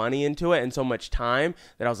much money into it and so much time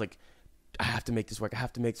that I was like, I have to make this work. I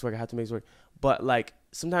have to make this work. I have to make this work. But like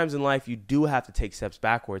sometimes in life, you do have to take steps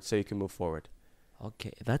backwards so you can move forward.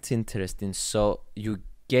 Okay, that's interesting. So you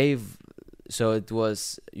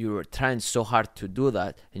were trying so hard to do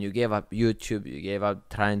that, and you gave up YouTube, you gave up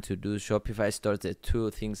trying to do Shopify stores, the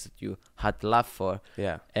two things that you had love for.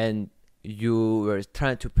 Yeah. And you were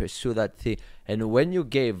trying to pursue that thing. And when you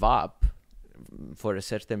gave up for a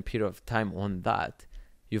certain period of time on that,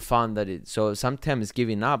 you found that so sometimes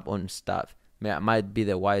giving up on stuff might be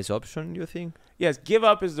the wise option, you think? Yes, give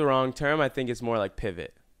up is the wrong term. I think it's more like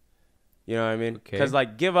pivot. You know what I mean? Okay. Because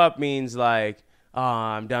like give up means like, oh,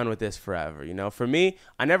 I'm done with this forever. You know, for me,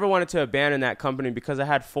 I never wanted to abandon that company because I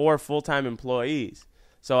had 4 full-time employees.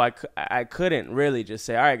 So I couldn't really just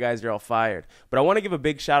say, all right, guys, you're all fired. But I want to give a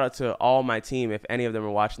big shout out to all my team, if any of them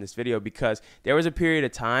are watching this video, because there was a period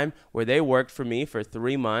of time where they worked for me for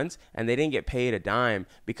 3 months and they didn't get paid a dime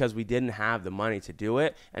because we didn't have the money to do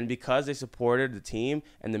it. And because they supported the team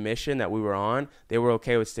and the mission that we were on, they were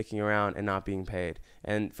okay with sticking around and not being paid.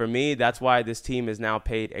 And for me, that's why this team is now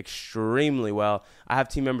paid extremely well. I have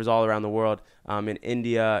team members all around the world, in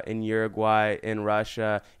India, in Uruguay, in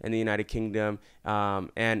Russia, in the United Kingdom,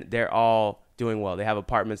 and they're all doing well. They have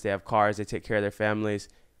apartments, they have cars, they take care of their families.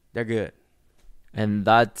 They're good. And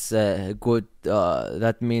that's good.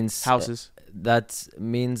 That means Houses. That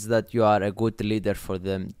means that you are a good leader for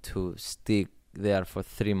them to stick there for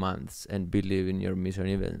 3 months and believe in your mission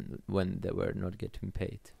even when they were not getting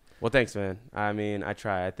paid. Well, thanks, man. I mean, I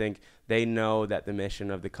try. I think they know that the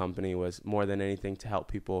mission of the company was more than anything to help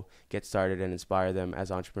people get started and inspire them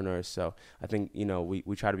as entrepreneurs. So I think,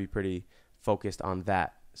 we try to be pretty focused on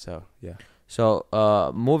that. So, yeah. So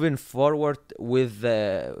moving forward with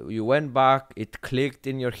you went back, it clicked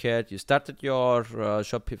in your head, you started your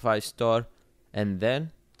Shopify store, and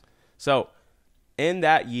then? So in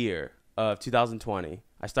that year of 2020,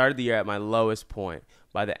 I started the year at my lowest point.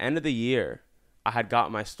 By the end of the year, I had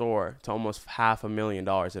got my store to almost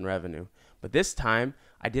 $500,000 in revenue. But this time,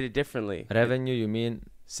 I did it differently. Revenue, you mean?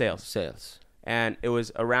 Sales. And it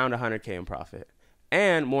was around $100K in profit.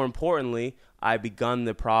 And more importantly, I begun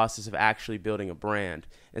the process of actually building a brand.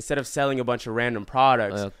 Instead of selling a bunch of random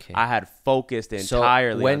products, I had focused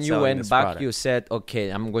entirely so when on you selling went this back, product. you said, okay,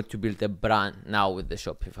 I'm going to build a brand now with the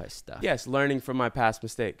Shopify stuff. Yes, learning from my past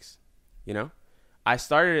mistakes, I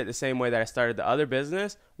started it the same way that I started the other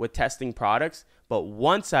business, with testing products. But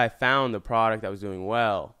once I found the product that was doing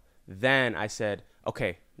well, then I said,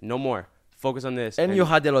 okay, no more. Focus on this. And you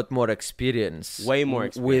had a lot more experience. Way more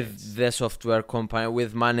experience. With the software company,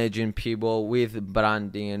 with managing people, with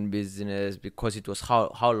branding and business, because it was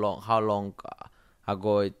how long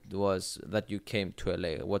ago it was that you came to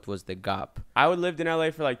LA? What was the gap? I lived in LA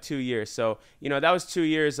for like 2 years. So, that was 2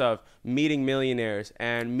 years of meeting millionaires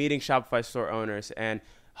and meeting Shopify store owners and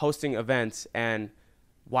hosting events and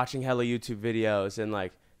watching hella YouTube videos.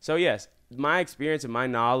 And so yes, my experience and my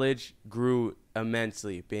knowledge grew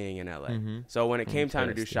immensely being in LA. Mm-hmm. So when it came time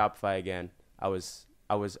to do Shopify again, I was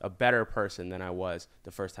a better person than I was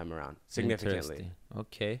the first time around, significantly.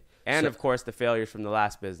 Okay. And of course, the failures from the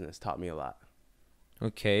last business taught me a lot.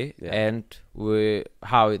 Okay, yeah. And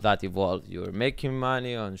how that evolved? You were making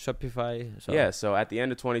money on Shopify? So at the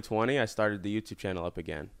end of 2020, I started the YouTube channel up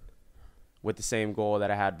again with the same goal that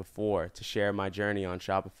I had before, to share my journey on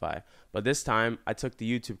Shopify. But this time, I took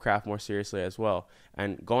the YouTube craft more seriously as well.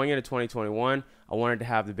 And going into 2021, I wanted to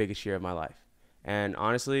have the biggest year of my life. And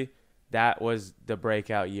honestly, that was the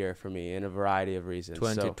breakout year for me in a variety of reasons.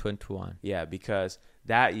 2021. Yeah, because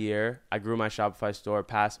that year, I grew my Shopify store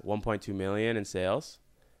past 1.2 million in sales.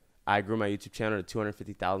 I grew my YouTube channel to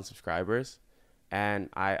 250,000 subscribers. And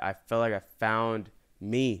I felt like I found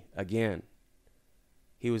me again.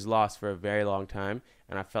 He was lost for a very long time,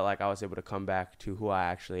 and I felt like I was able to come back to who I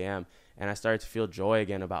actually am. And I started to feel joy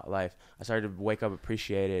again about life. I started to wake up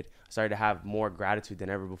appreciated. I started to have more gratitude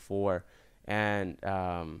than ever before. And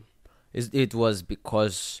it was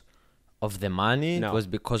because of the money? No. It was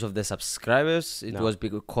because of the subscribers? It was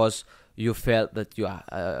because you felt that you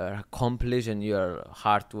are accomplished and your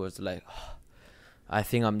heart was like, oh, I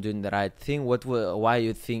think I'm doing the right thing. Why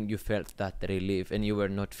you think you felt that relief and you were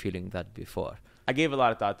not feeling that before? I gave a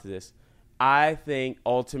lot of thought to this. I think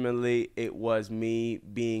ultimately it was me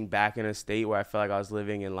being back in a state where I felt like I was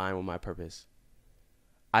living in line with my purpose.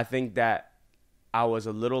 I think that I was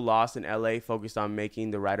a little lost in LA, focused on making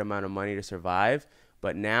the right amount of money to survive.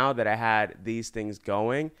 But now that I had these things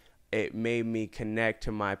going, it made me connect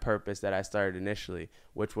to my purpose that I started initially,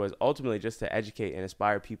 which was ultimately just to educate and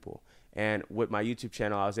inspire people. And with my YouTube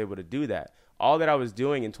channel, I was able to do that. All that I was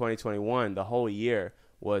doing in 2021, the whole year,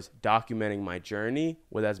 was documenting my journey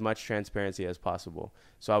with as much transparency as possible.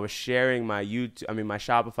 So I was sharing my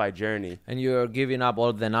Shopify journey. And you're giving up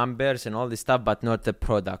all the numbers and all this stuff, but not the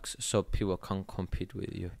products, so people can compete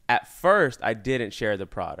with you. At first, I didn't share the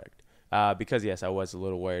product because, yes, I was a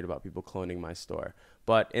little worried about people cloning my store.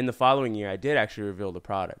 But in the following year, I did actually reveal the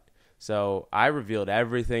product. So I revealed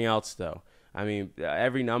everything else, though. I mean,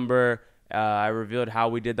 every number. I revealed how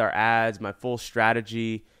we did our ads, my full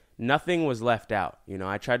strategy. Nothing was left out.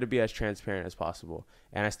 I tried to be as transparent as possible,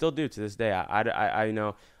 and I still do to this day. I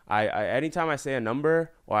know anytime I say a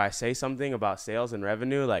number or I say something about sales and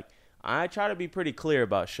revenue, I try to be pretty clear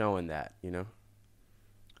about showing that.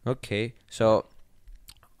 Okay, so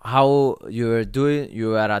how you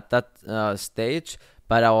were at that stage,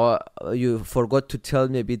 But you forgot to tell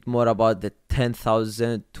me a bit more about the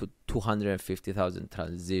 10,000 to 250,000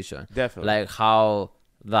 transition. Definitely. Like how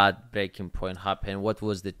that breaking point happened. What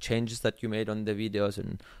was the changes that you made on the videos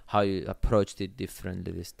and how you approached it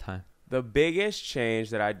differently this time? The biggest change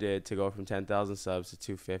that I did to go from 10,000 subs to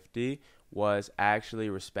 250 was actually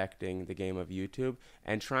respecting the game of YouTube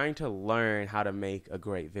and trying to learn how to make a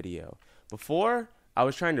great video. Before, I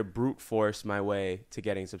was trying to brute force my way to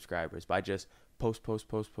getting subscribers by just post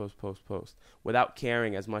without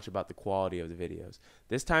caring as much about the quality of the videos.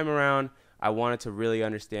 This time around, I wanted to really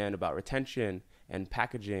understand about retention and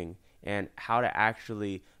packaging and how to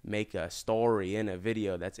actually make a story in a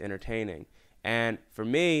video that's entertaining. And for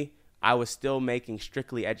me, I was still making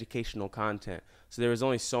strictly educational content. So there was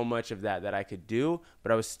only so much of that I could do,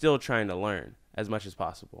 but I was still trying to learn as much as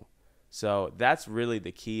possible. So that's really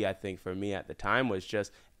the key, I think, for me at the time, was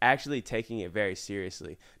just actually taking it very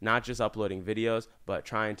seriously, not just uploading videos, but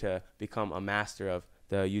trying to become a master of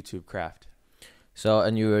the YouTube craft. So,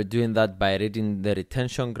 and you were doing that by reading the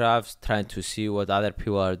retention graphs, trying to see what other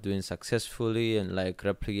people are doing successfully and like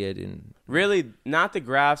replicating. Really, not the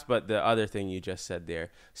graphs, but the other thing you just said there.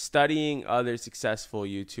 Studying other successful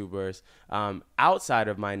YouTubers outside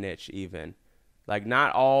of my niche even. Like,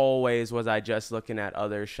 not always was I just looking at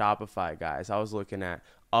other Shopify guys. I was looking at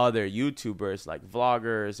other YouTubers like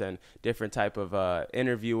vloggers and different type of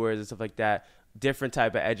interviewers and stuff like that. Different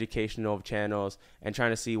type of educational channels and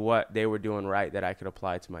trying to see what they were doing right that I could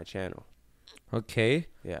apply to my channel. Okay.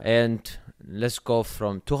 Yeah. And let's go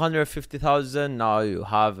from 250,000. Now you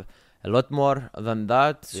have a lot more than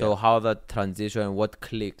that. So how that transition and what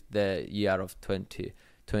clicked the year of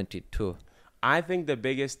 2022? I think the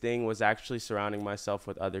biggest thing was actually surrounding myself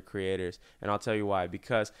with other creators. And I'll tell you why.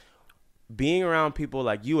 Because being around people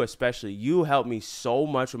like you, especially, you helped me so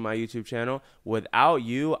much with my YouTube channel. Without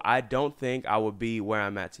you, I don't think I would be where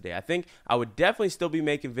I'm at today. I think I would definitely still be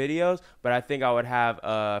making videos, but I think I would have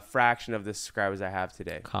a fraction of the subscribers I have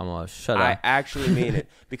today. Come on, shut I up. actually mean it.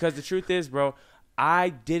 Because the truth is, bro, I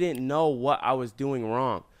didn't know what I was doing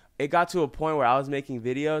wrong. It got to a point where I was making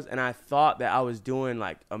videos and I thought that I was doing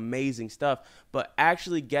like amazing stuff, but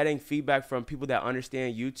actually getting feedback from people that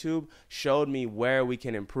understand YouTube showed me where we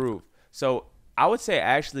can improve. So I would say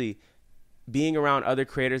actually being around other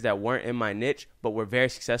creators that weren't in my niche but were very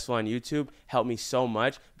successful on YouTube helped me so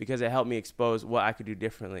much because it helped me expose what I could do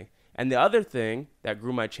differently. And the other thing that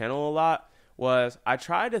grew my channel a lot was I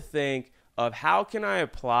tried to think of how can I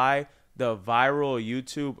apply the viral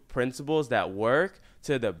YouTube principles that work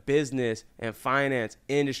to the business and finance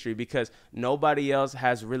industry, because nobody else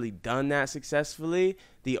has really done that successfully.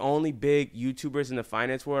 The only big YouTubers in the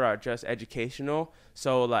finance world are just educational.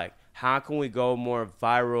 So like, how can we go more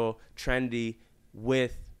viral, trendy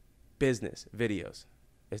with business videos?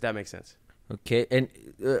 If that makes sense. Okay, and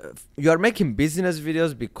you are making business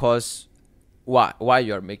videos because why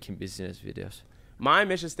you are making business videos? My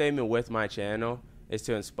mission statement with my channel is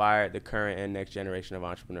to inspire the current and next generation of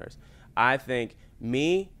entrepreneurs. I think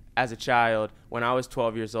me as a child, when I was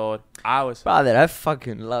 12 years old, I was... Brother, I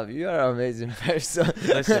fucking love you. You're an amazing person.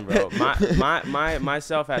 Listen, bro,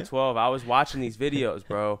 myself at 12, I was watching these videos,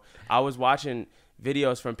 bro. I was watching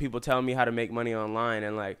videos from people telling me how to make money online,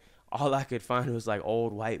 and like all I could find was like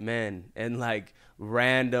old white men and like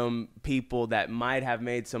random people that might have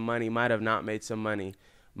made some money, might have not made some money.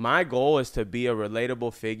 My goal is to be a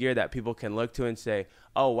relatable figure that people can look to and say,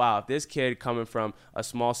 oh, wow, if this kid coming from a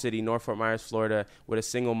small city, North Fort Myers, Florida, with a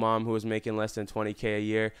single mom who is making less than $20K a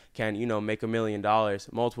year can, you know, make $1 million,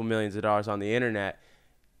 multiple millions of dollars on the internet.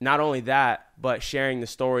 Not only that, but sharing the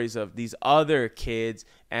stories of these other kids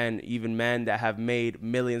and even men that have made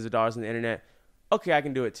millions of dollars on the internet. Okay, I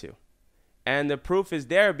can do it too. And the proof is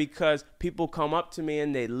there because people come up to me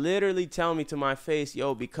and they literally tell me to my face,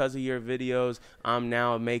 yo, because of your videos, I'm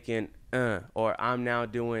now making, or I'm now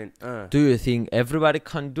doing, Do you think everybody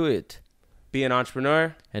can do it? Be an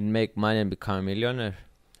entrepreneur? And make money and become a millionaire?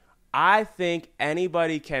 I think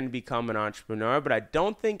anybody can become an entrepreneur, but I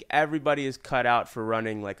don't think everybody is cut out for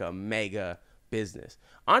running like a mega business.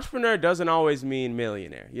 Entrepreneur doesn't always mean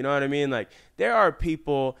millionaire. You know what I mean? Like, there are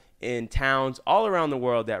people in towns all around the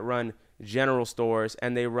world that run general stores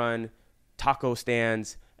and they run taco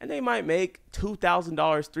stands and they might make $2,000,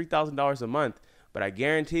 $3,000 a month, but I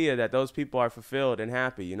guarantee you that those people are fulfilled and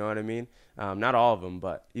happy. You know what I mean? Not all of them,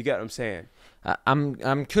 but you get what I'm saying.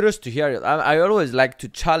 I'm curious to hear it. I always like to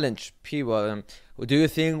challenge people. Do you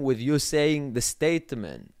think with you saying the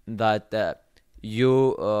statement that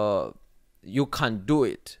you can do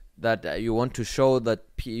it, that you want to show that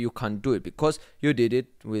you can do it because you did it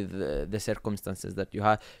with the circumstances that you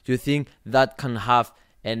had, do you think that can have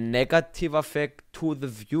a negative effect to the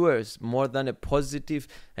viewers more than a positive,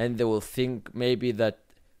 and they will think maybe that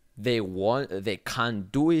they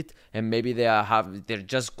can't do it, and maybe they're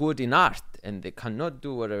just good in art and they cannot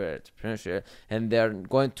do whatever entrepreneurship, and they're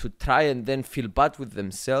going to try and then feel bad with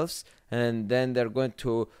themselves, and then they're going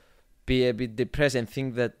to be a bit depressed and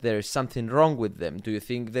think that there is something wrong with them. Do you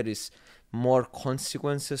think there is more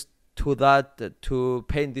consequences to that, to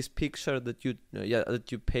paint this picture that you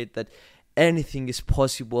paint, that anything is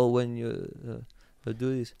possible when you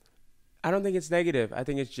do this? I don't think it's negative. I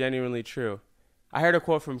think it's genuinely true. I heard a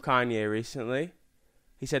quote from Kanye recently.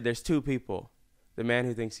 He said there's two people, the man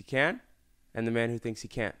who thinks he can and the man who thinks he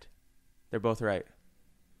can't. They're both right.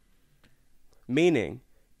 Meaning,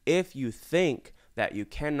 if you think that you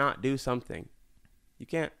cannot do something, you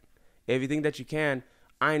can't. If you think that you can,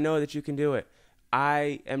 I know that you can do it.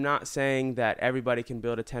 I am not saying that everybody can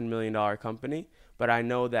build a $10 million company, but I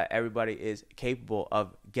know that everybody is capable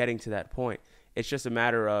of getting to that point. It's just a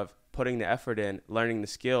matter of putting the effort in, learning the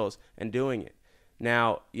skills, and doing it.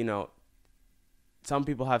 Now, some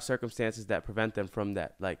people have circumstances that prevent them from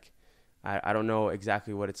that. Like, I don't know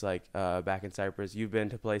exactly what it's like back in Cyprus. You've been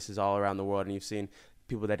to places all around the world, and you've seen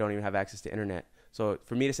people that don't even have access to internet. So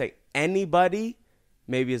for me to say anybody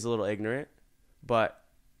maybe is a little ignorant, but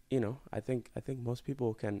I think most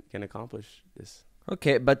people can accomplish this.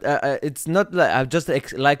 Okay, but it's not like I just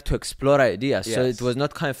like to explore ideas. Yes. So it was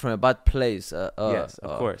not coming from a bad place. Yes,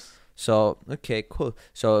 of course. So okay, cool.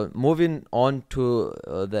 So moving on to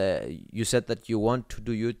you said that you want to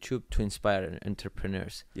do YouTube to inspire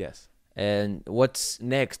entrepreneurs. Yes. And what's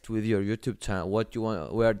next with your YouTube channel? What do you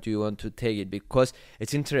want? Where do you want to take it? Because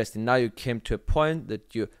it's interesting. Now you came to a point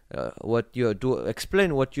that what you do.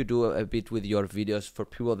 Explain what you do a bit with your videos for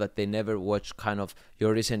people that they never watch kind of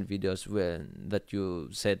your recent videos that you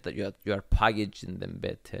said that you are packaging them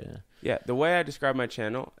better. Yeah, the way I describe my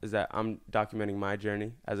channel is that I'm documenting my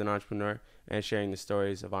journey as an entrepreneur and sharing the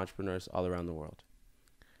stories of entrepreneurs all around the world.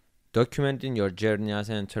 Documenting your journey as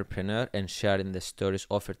an entrepreneur and sharing the stories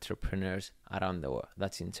of entrepreneurs around the world.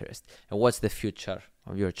 That's interesting. And what's the future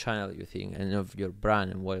of your channel, you think, and of your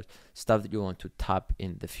brand, and what stuff that you want to tap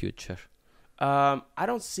in the future? I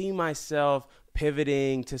don't see myself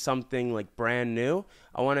pivoting to something like brand new.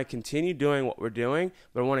 I want to continue doing what we're doing,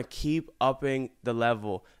 but I want to keep upping the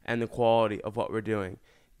level and the quality of what we're doing.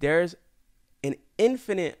 There's an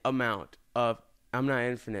infinite amount of, I'm not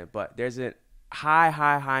infinite, but there's a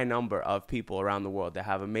high number of people around the world that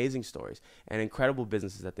have amazing stories and incredible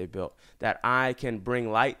businesses that they built that I can bring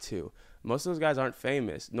light to. Most of those guys aren't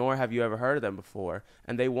famous, nor have you ever heard of them before,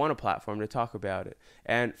 and they want a platform to talk about it.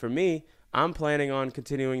 And for me, I'm planning on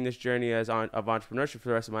continuing this journey of entrepreneurship for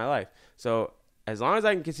the rest of my life. So as long as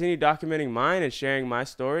I can continue documenting mine and sharing my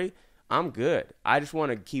story, I'm good. I just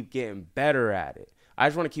want to keep getting better at it. I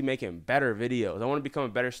just want to keep making better videos. I want to become a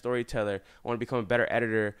better storyteller. I want to become a better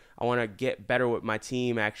editor. I want to get better with my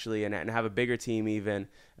team, actually, and have a bigger team even.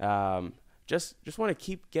 Just want to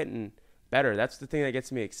keep getting better. That's the thing that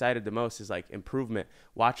gets me excited the most, is like improvement.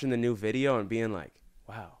 Watching the new video and being like,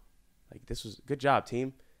 wow, like this was good job,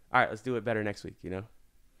 team. All right, let's do it better next week,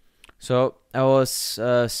 So I was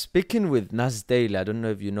speaking with Nas Daily. I don't know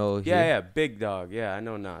if you know him. Yeah, big dog. Yeah, I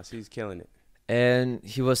know Nas. He's killing it. And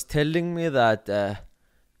he was telling me that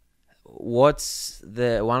what's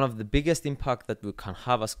one of the biggest impact that we can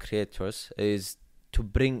have as creators is to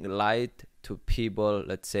bring light to people.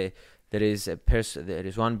 Let's say there is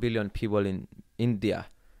 1 billion people in India,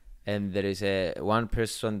 and there is one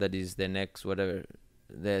person that is the next whatever,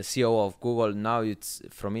 the CEO of Google now, it's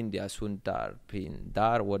from India, Sundar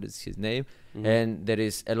Pichai, what is his name? Mm-hmm. And there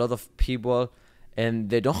is a lot of people, and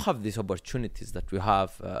they don't have these opportunities that we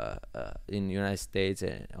have in the United States,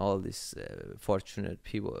 and all these fortunate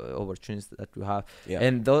people, opportunities that we have. Yeah.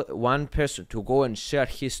 And one person to go and share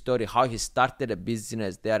his story, how he started a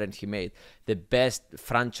business there and he made the best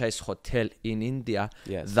franchise hotel in India.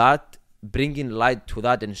 Yes. That bringing light to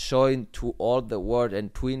that and showing to all the world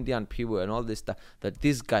and to Indian people and all this stuff that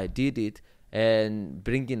this guy did it, and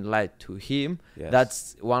bringing light to him. Yes.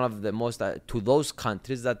 That's one of the most to those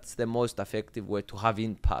countries, that's the most effective way to have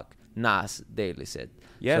impact, Nas Daily said.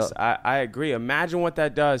 Yes, so, I agree. Imagine what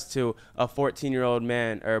that does to a 14-year-old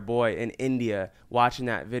man or boy in India watching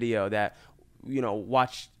that video that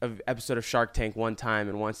watched an episode of Shark Tank one time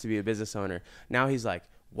and wants to be a business owner. Now he's like,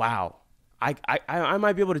 wow, I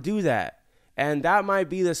might be able to do that. And that might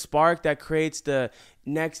be the spark that creates the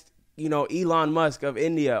next, Elon Musk of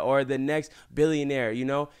India, or the next billionaire,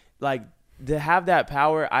 like to have that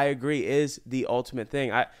power, I agree, is the ultimate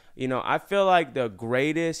thing. I feel like the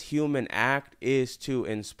greatest human act is to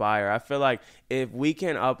inspire. I feel like if we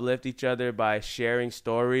can uplift each other by sharing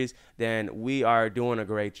stories, then we are doing a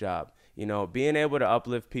great job. Being able to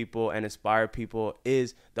uplift people and inspire people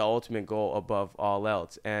is the ultimate goal above all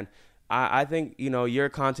else. And I think, your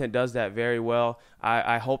content does that very well.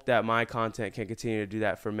 I hope that my content can continue to do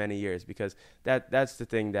that for many years, because that's the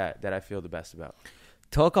thing that I feel the best about.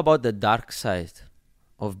 Talk about the dark side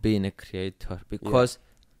of being a creator, because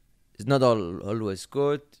it's not always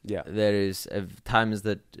good. Yeah. There is times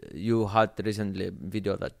that you had recently a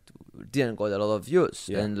video that didn't got a lot of views,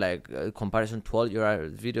 and like comparison to all your other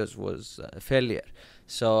videos was a failure.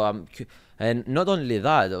 So and not only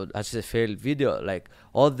that, as a failed video, like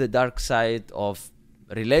all the dark side of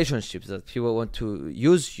relationships, that people want to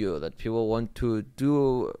use you, that people want to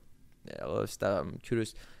do a lot of stuff. I'm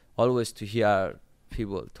curious always to hear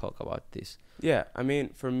people talk about this. Yeah, I mean,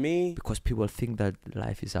 for me, because people think that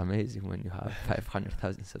life is amazing when you have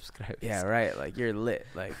 500,000 subscribers. Yeah, right. Like, you're lit.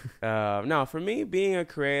 Like, no, for me, being a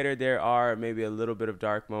creator, there are maybe a little bit of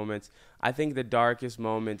dark moments. I think the darkest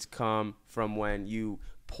moments come from when you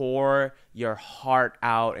pour your heart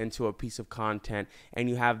out into a piece of content and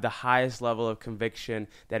you have the highest level of conviction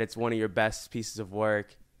that it's one of your best pieces of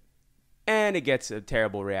work, and it gets a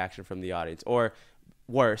terrible reaction from the audience, or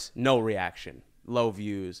worse, no reaction, low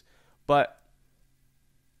views. But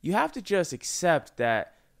you have to just accept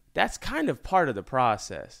that that's kind of part of the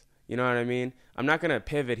process. You know what I mean? I'm not going to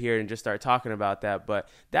pivot here and just start talking about that, but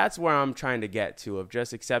that's where I'm trying to get to, of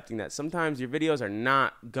just accepting that sometimes your videos are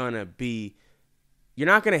not going to be, you're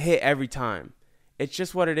not going to hit every time. It's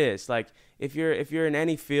just what it is. Like, if you're in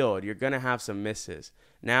any field, you're going to have some misses.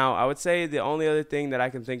 Now, I would say the only other thing that I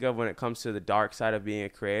can think of when it comes to the dark side of being a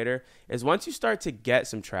creator is once you start to get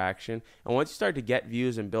some traction and once you start to get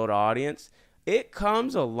views and build audience, it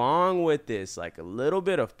comes along with this, like, a little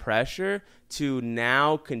bit of pressure to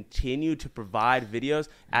now continue to provide videos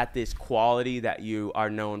at this quality that you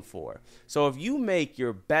are known for. So if you make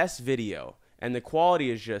your best video and the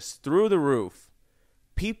quality is just through the roof,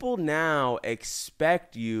 people now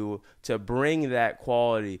expect you to bring that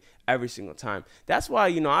quality every single time. That's why,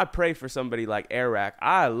 I pray for somebody like Eric.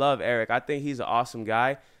 I love Eric. I think he's an awesome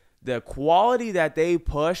guy. The quality that they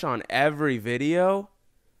push on every video,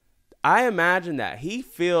 I imagine that he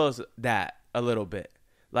feels that a little bit.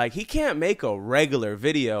 Like, he can't make a regular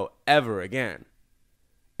video ever again.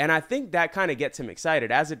 And I think that kind of gets him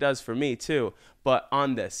excited, as it does for me too. But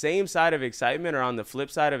on the same side of excitement, or on the flip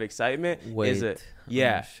side of excitement,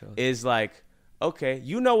 is like, okay,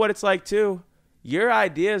 you know what it's like too. Your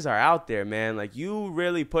ideas are out there, man. Like, you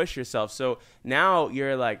really push yourself. So now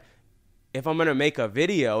you're like, if I'm going to make a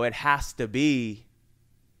video, it has to be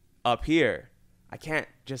up here. I can't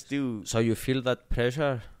just do... So you feel that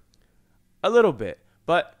pressure? A little bit.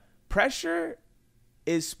 But pressure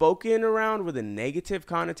is spoken around with a negative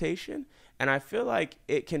connotation, and I feel like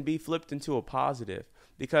it can be flipped into a positive,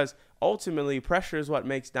 because ultimately pressure is what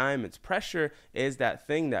makes diamonds. Pressure is that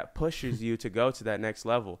thing that pushes you to go to that next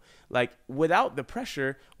level. Like, without the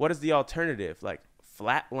pressure, what is the alternative? Like,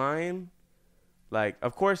 flat line? Like,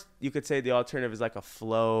 of course, you could say the alternative is like a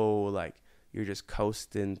flow, like you're just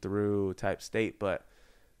coasting through type state. But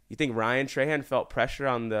you think Ryan Trahan felt pressure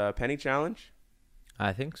on the penny challenge?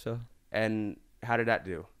 I think so. And how did that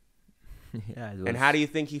do? Yeah. And how do you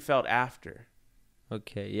think he felt after?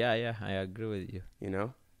 Okay. Yeah. I agree with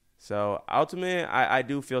you. So ultimately, I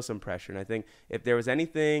do feel some pressure. And I think if there was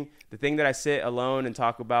anything, the thing that I sit alone and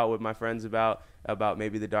talk about with my friends about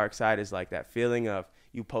maybe the dark side, is like that feeling of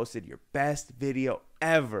you posted your best video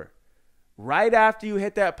ever. Right after you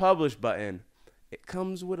hit that publish button, it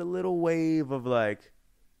comes with a little wave of like,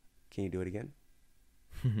 can you do it again?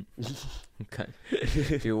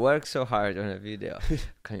 You work so hard on a video.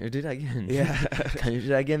 Can you do it again? Yeah. Can you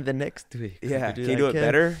do it again the next week? Yeah. Can you do it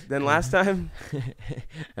better than last time?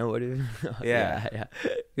 And what do you... Yeah.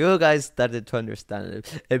 You guys started to understand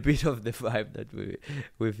a bit of the vibe that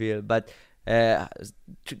we feel. But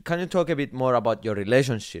can you talk a bit more about your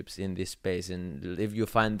relationships in this space, and if you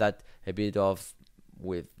find that a bit of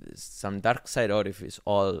with some dark side, or if it's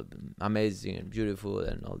all amazing and beautiful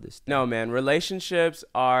and all this stuff? No, man, relationships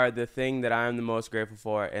are the thing that I'm the most grateful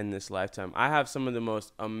for in this lifetime. I have some of the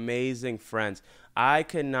most amazing friends. I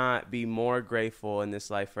could not be more grateful in this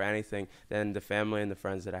life for anything than the family and the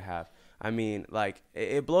friends that I have. I mean, like,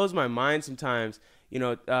 it blows my mind sometimes.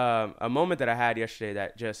 A moment that I had yesterday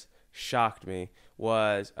that just shocked me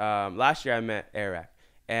was last year I met Eric.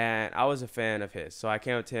 And I was a fan of his. So I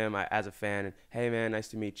came up to him as a fan. And, hey, man, nice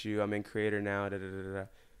to meet you. I'm in creator now.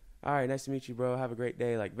 All right, nice to meet you, bro. Have a great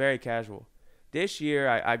day. Like, very casual. This year,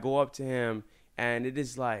 I go up to him, And it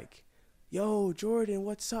is like, yo, Jordan,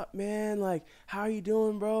 what's up, man? Like, how are you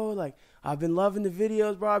doing, bro? Like, I've been loving the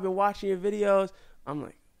videos, bro. I've been watching your videos. I'm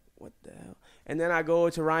like, what the hell? And then I go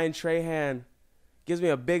to Ryan Trahan, gives me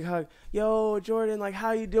a big hug. Yo, Jordan, like,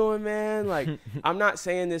 how you doing, man? Like, I'm not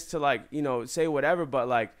saying this to, like, you know, say whatever, but,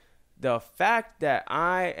 like, the fact that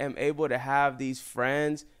I am able to have these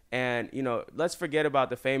friends and, you know, let's forget about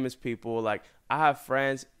the famous people. Like, I have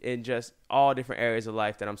friends in just all different areas of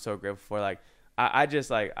life that I'm so grateful for. Like, I just,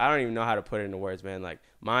 like, I don't even know how to put it into words, man. Like,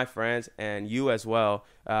 my friends and you as well,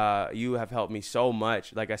 you have helped me so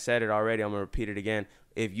much. Like I said it already, I'm going to repeat it again.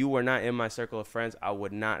 If you were not in my circle of friends, I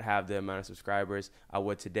would not have the amount of subscribers I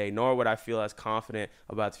would today, nor would I feel as confident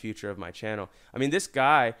about the future of my channel. I mean, this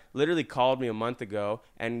guy literally called me a month ago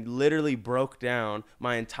and literally broke down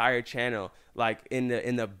my entire channel, like in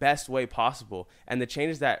the best way possible. And the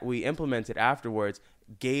changes that we implemented afterwards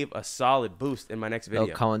gave a solid boost in my next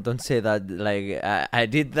video. Oh, come on, don't say that. Like, I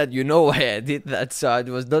did that, you know why I did that. So it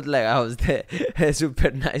was not like I was the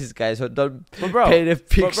super nice guy. So don't paint a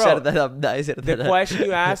picture that I'm nicer than the question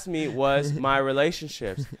you asked me was my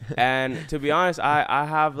relationships. And to be honest, I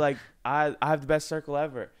have the best circle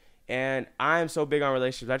ever. And I am so big on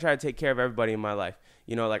relationships. I try to take care of everybody in my life.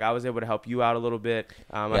 You know, like I was able to help you out a little bit.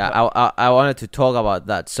 I wanted to talk about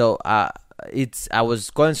that. So I was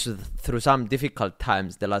going through some difficult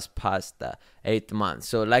times the past 8 months.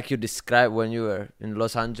 So like you described when you were in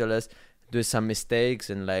Los Angeles, doing some mistakes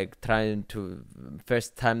and like trying to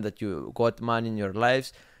first time that you got money in your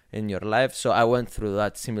life. So I went through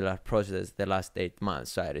that similar process the last 8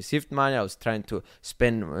 months. So I received money. I was trying to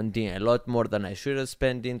spend on a lot more than I should have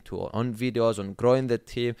spent on videos, on growing the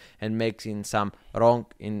team and making some wrong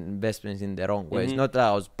investments in the wrong way. It's not that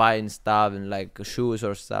I was buying stuff and like shoes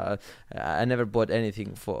or stuff. I never bought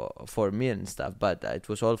anything for me and stuff, but it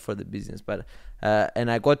was all for the business. But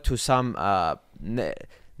and I got to some time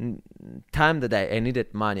that I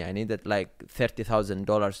needed money. I needed like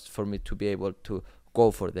 $30,000 for me to be able to go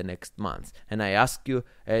for the next month. And I asked you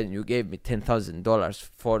and you gave me $10,000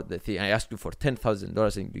 for the thing. I asked you for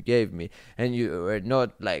 $10,000 and you gave me, and you were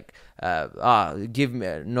not like give me,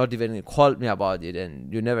 not even called me about it,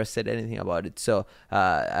 and you never said anything about it. So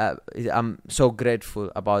I'm so grateful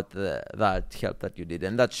about that help that you did,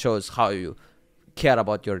 and that shows how you care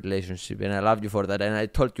about your relationship, and I love you for that. And I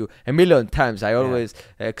told you a million times, I always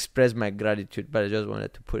express my gratitude, but I just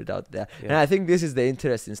wanted to put it out there. And I think this is the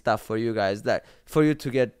interesting stuff for you guys, that for you to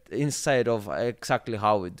get insight of exactly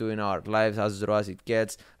how we do in our lives, as raw as it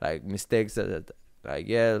gets, like mistakes that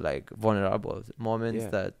like vulnerable moments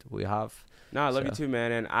that we have. No, I love you too,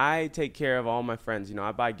 man. And I take care of all my friends. You know,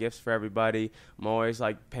 I buy gifts for everybody. I'm always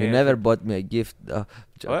like paying. You never bought me a gift. Well,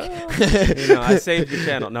 you know, I saved your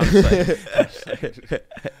channel. No, I'm just like,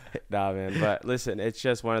 nah, man. But listen, it's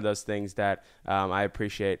just one of those things that I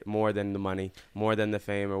appreciate more than the money, more than the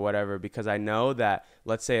fame or whatever, because I know that,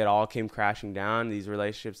 let's say it all came crashing down, these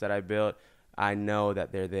relationships that I built, I know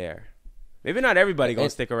that they're there. Maybe not everybody gonna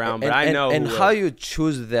stick around, but I know. And how you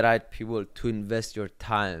choose the right people to invest your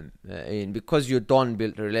time in, because you don't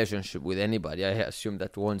build a relationship with anybody. I assume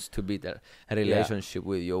that wants to build a relationship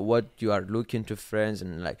with you. What you are looking to friends,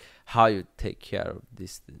 and like how you take care of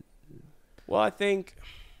this. Well, I think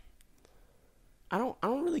I don't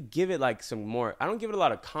really give it like some more. I don't give it a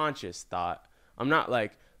lot of conscious thought. I'm not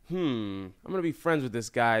like, I'm gonna be friends with this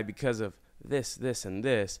guy because of this, and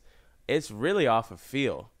this. It's really off of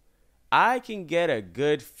feel. I can get a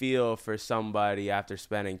good feel for somebody after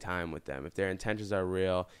spending time with them, if their intentions are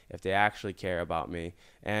real, if they actually care about me.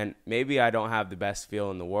 And maybe I don't have the best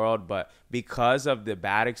feel in the world, but because of the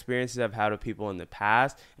bad experiences I've had with people in the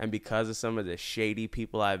past, and because of some of the shady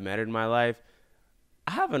people I've met in my life,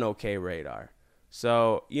 I have an okay radar.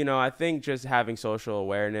 So, you know, I think just having social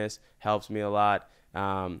awareness helps me a lot.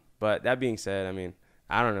 But that being said, I mean,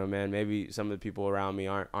 I don't know, man, maybe some of the people around me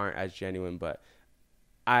aren't as genuine, but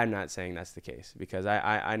I'm not saying that's the case, because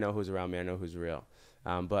I know who's around me. I know who's real.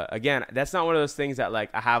 But again, that's not one of those things that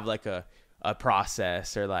like I have like a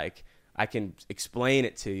process, or like I can explain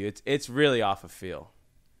it to you. It's really off of feel.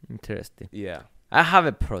 Interesting. Yeah. I have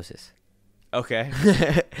a process. Okay.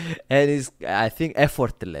 And it's, I think,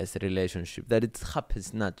 effortless relationship, that it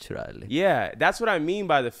happens naturally. Yeah, that's what I mean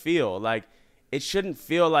by the feel. Like, it shouldn't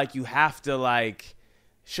feel like you have to like,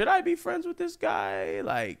 should I be friends with this guy?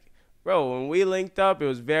 Like, bro, when we linked up, it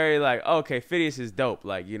was very like, okay, Phidias is dope.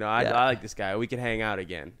 Like, you know, I like this guy. We can hang out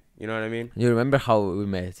again. You know what I mean? You remember how we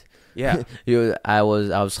met? Yeah. I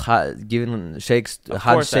was giving Of course I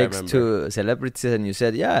handshakes remember. to celebrities, and you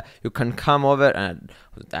said, "Yeah, you can come over." And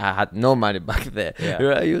I had no money back there.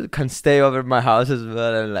 Yeah. You can stay over my house as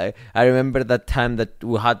well. And like, I remember that time that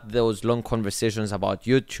we had those long conversations about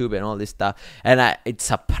YouTube and all this stuff. And it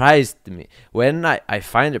surprised me when I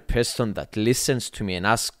find a person that listens to me and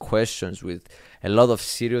asks questions with a lot of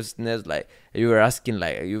seriousness. Like, you were asking,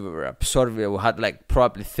 like, you were absorbing. We had like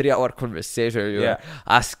probably 3 hour conversation. You were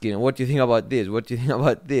asking, what do you think about this? What do you think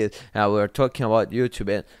about this? And we were talking about YouTube.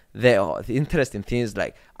 And the interesting thing is,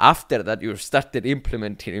 like, after that, you started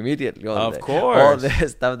implementing immediately all the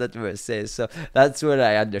stuff that you were saying. So that's when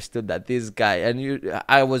I understood that this guy, and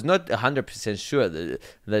I was not 100% sure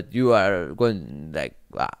that you are going, like,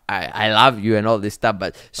 I love you and all this stuff,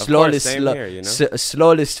 but slowly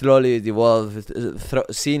it evolved,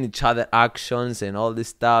 seeing each other actions and all this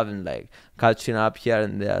stuff, and like catching up here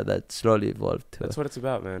and there, that slowly evolved too. That's what it's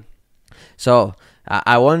about, man. So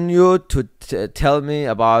I want you to tell me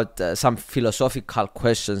about some philosophical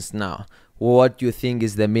questions now. What do you think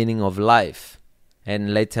is the meaning of life?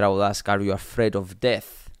 And later I will ask, are you afraid of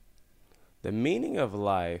death? The meaning of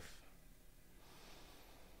life.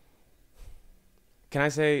 Can I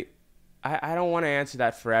say, I don't want to answer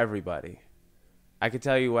that for everybody. I can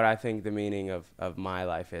tell you what I think the meaning of my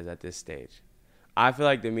life is at this stage. I feel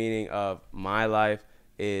like the meaning of my life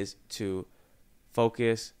is to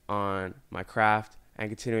focus on my craft and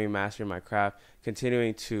continuing mastering my craft,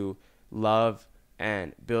 continuing to love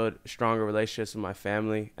and build stronger relationships with my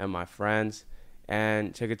family and my friends,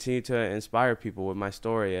 and to continue to inspire people with my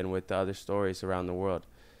story and with the other stories around the world.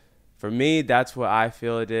 For me, that's what I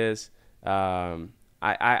feel it is.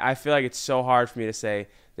 I feel like it's so hard for me to say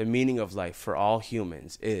the meaning of life for all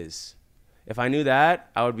humans is. If I knew that,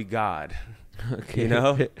 I would be God. Okay. You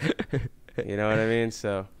know? You know what I mean?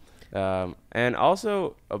 So, and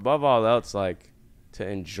also, above all else, like, to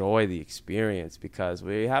enjoy the experience, because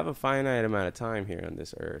we have a finite amount of time here on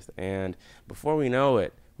this earth. And before we know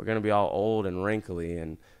it, we're going to be all old and wrinkly,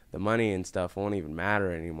 and the money and stuff won't even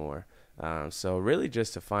matter anymore. So really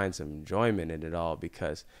just to find some enjoyment in it all,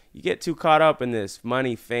 because you get too caught up in this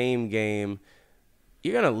money, fame game,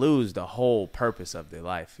 you're going to lose the whole purpose of the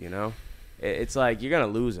life, you know? It's like you're going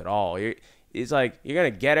to lose it all. It's like you're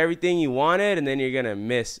going to get everything you wanted, and then you're going to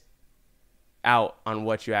miss out on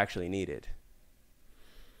what you actually needed.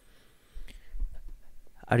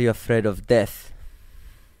 Are you afraid of death?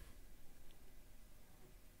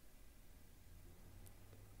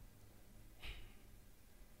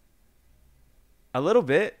 A little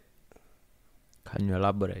bit. Can you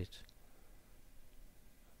elaborate?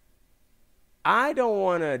 I don't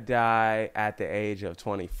want to die at the age of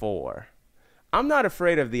 24. I'm not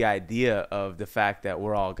afraid of the idea of the fact that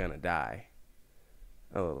we're all going to die.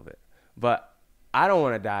 A little bit. But I don't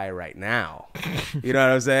want to die right now. You know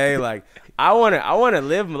what I'm saying? Like, I want to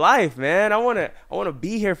live life, man. I want to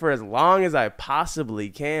be here for as long as I possibly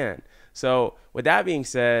can. So, with that being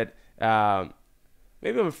said,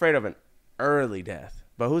 maybe I'm afraid of an early death.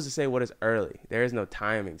 But who's to say what is early? There is no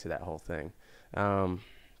timing to that whole thing.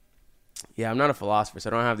 Yeah, I'm not a philosopher, so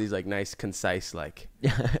I don't have these like nice, concise like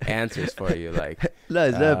answers for you. Like, no,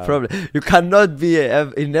 it's not a problem. You cannot be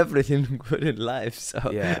in everything good in life.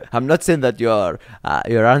 So yeah. I'm not saying that your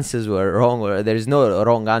answers were wrong, or there is no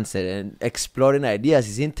wrong answer. And exploring ideas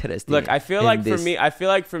is interesting. Look, I feel like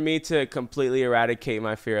for me to completely eradicate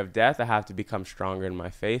my fear of death, I have to become stronger in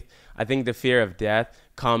my faith. I think the fear of death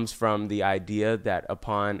comes from the idea that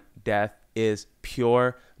upon death is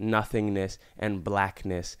pure nothingness and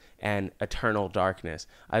blackness and eternal darkness.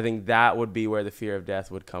 I think that would be where the fear of death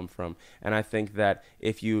would come from. And I think that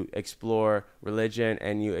if you explore religion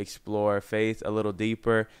and you explore faith a little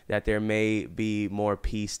deeper, that there may be more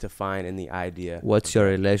peace to find in the idea. What's your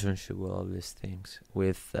relationship with all these things?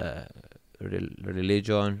 With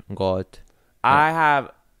religion, God? I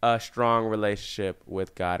have a strong relationship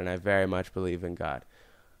with God, and I very much believe in God.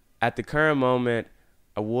 At the current moment,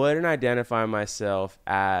 I wouldn't identify myself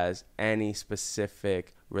as any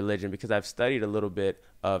specific religion, because I've studied a little bit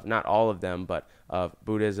of, not all of them, but of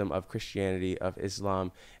Buddhism, of Christianity, of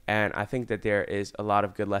Islam. And I think that there is a lot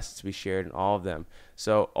of good lessons to be shared in all of them.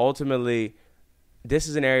 So ultimately, this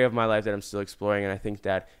is an area of my life that I'm still exploring. And I think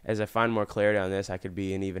that as I find more clarity on this, I could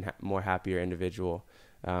be an even more happier individual.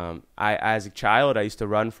 As a child, I used to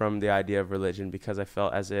run from the idea of religion because I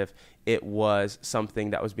felt as if it was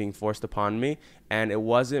something that was being forced upon me, and it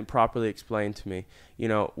wasn't properly explained to me. You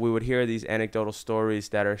know, we would hear these anecdotal stories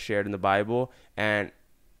that are shared in the Bible, and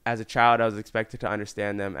as a child, I was expected to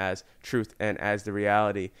understand them as truth and as the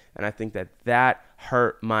reality. And I think that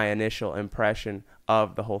hurt my initial impression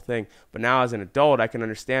of the whole thing. But now as an adult, I can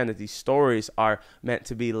understand that these stories are meant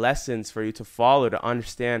to be lessons for you to follow, to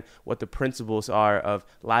understand what the principles are of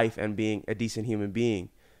life and being a decent human being.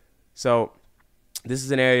 So this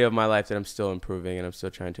is an area of my life that I'm still improving and I'm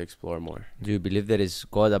still trying to explore more. Do you believe there is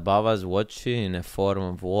God above us watching in a form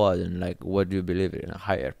of what? And like, what do you believe in? A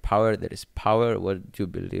higher power? There is power? What do you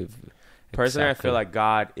believe? Personally, exactly? I feel like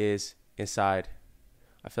God is inside.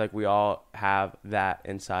 I feel like we all have that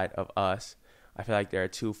inside of us. I feel like there are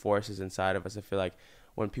two forces inside of us. I feel like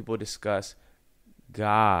when people discuss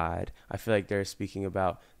God, I feel like they're speaking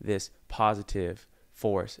about this positive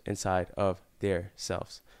force inside of their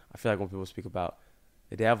selves. I feel like when people speak about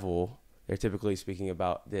the devil, they're typically speaking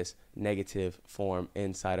about this negative form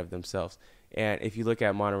inside of themselves. And if you look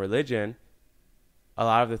at modern religion, a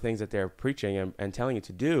lot of the things that they're preaching and telling you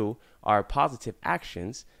to do are positive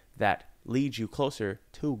actions that lead you closer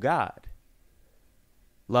to God.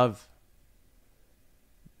 Love,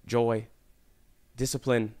 joy,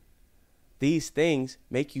 discipline. These things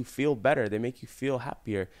make you feel better. They make you feel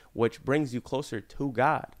happier, which brings you closer to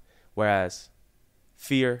God. Whereas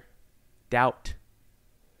fear, doubt,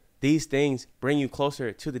 these things bring you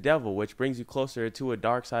closer to the devil, which brings you closer to a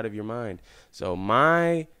dark side of your mind. So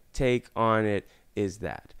my take on it is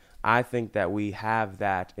that I think that we have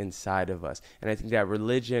that inside of us. And I think that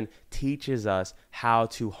religion teaches us how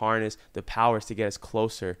to harness the powers to get us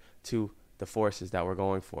closer to the forces that we're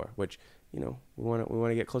going for, which, you know, we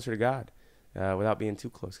want to get closer to God without being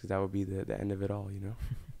too close, because that would be the end of it all, you know.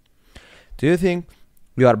 Do you think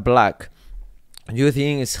you are black? Do you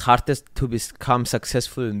think it's hardest to become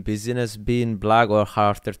successful in business being black, or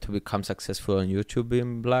harder to become successful on YouTube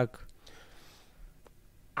being black?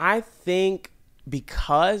 I think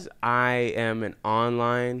because I am an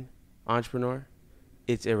online entrepreneur,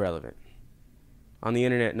 it's irrelevant. On the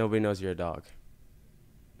internet, nobody knows you're a dog.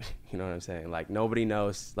 You know what I'm saying? Like, nobody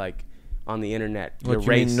knows, like, on the internet, What do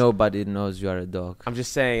you mean nobody knows you are a dog? I'm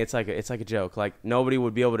just saying it's like a joke. Like, nobody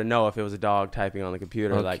would be able to know if it was a dog typing on the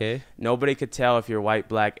computer. Okay. Like, nobody could tell if you're white,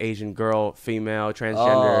 black, Asian, girl, female,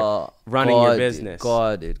 transgender, running your business.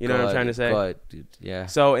 Got it. You know what I'm trying to say? Got it. Yeah.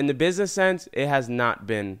 So in the business sense, it has not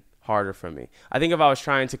been harder for me. I think if I was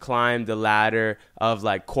trying to climb the ladder of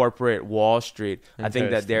like corporate Wall Street, I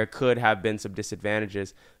think that there could have been some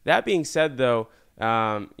disadvantages. That being said, though,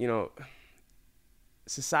 you know,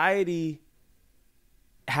 society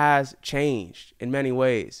has changed in many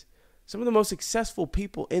ways. Some of the most successful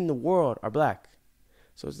people in the world are black.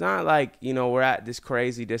 So it's not like, you know, we're at this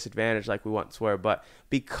crazy disadvantage like we once were, but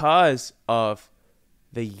because of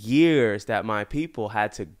the years that my people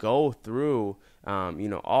had to go through, you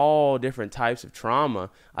know, all different types of trauma,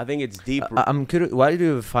 I think it's deep. I'm curious, why do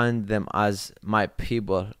you find them as my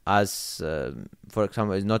people? As, for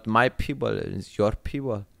example, it's not my people, it's your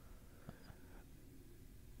people.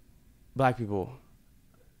 Black people.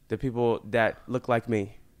 The people that look like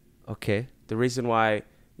me. Okay. The reason why,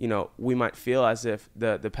 you know, we might feel as if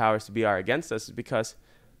the powers to be are against us is because,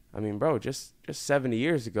 I mean, bro, just 70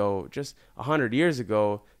 years ago, just 100 years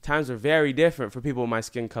ago, times were very different for people with my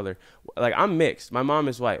skin color. Like, I'm mixed. My mom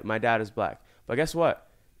is white. My dad is black. But guess what?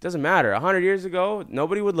 It doesn't matter. 100 years ago,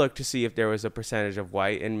 nobody would look to see if there was a percentage of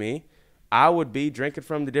white in me. I would be drinking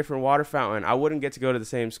from the different water fountain. I wouldn't get to go to the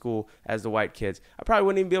same school as the white kids. I probably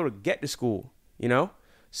wouldn't even be able to get to school, you know?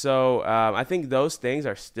 So I think those things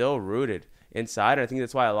are still rooted inside. And I think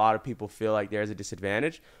that's why a lot of people feel like there's a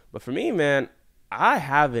disadvantage. But for me, man, I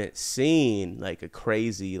haven't seen like a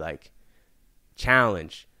crazy like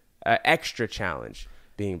challenge, extra challenge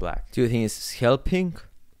being black. Do you think it's helping?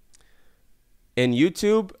 In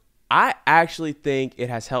YouTube, I actually think it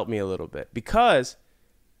has helped me a little bit because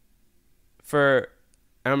and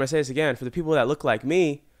I'm going to say this again, for the people that look like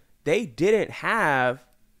me, they didn't have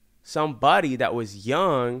somebody that was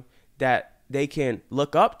young that they can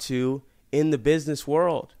look up to in the business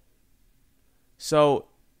world. So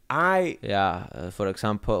for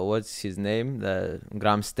example, what's his name? The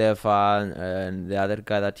Graham Stefan and the other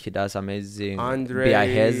guy that he does amazing. Andre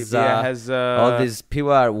Biaheza. All these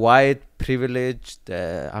people are white, privileged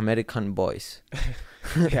American boys.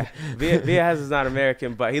 Yeah, Biaheza is not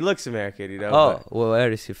American, but he looks American, you know. Oh, well,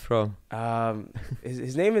 where is he from?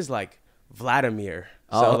 His name is like Vladimir.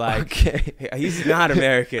 So okay. He's not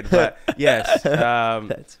American, but yes. That's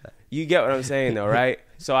right. You get what I'm saying, though, right?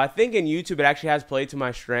 So I think in YouTube, it actually has played to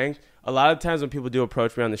my strength. A lot of times when people do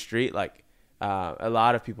approach me on the street, like a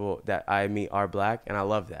lot of people that I meet are black, and I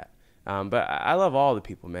love that. But I love all the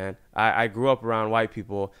people, man. I grew up around white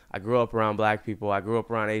people. I grew up around black people. I grew up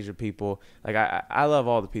around Asian people. Like, I love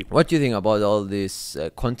all the people. What do you think about all these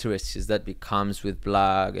controversies that becomes with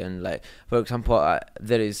black and like, for example,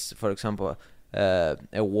 there is, for example, a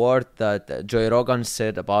word that Joe Rogan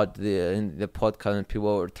said about in the podcast, and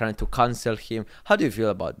people were trying to cancel him. How do you feel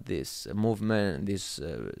about this movement and this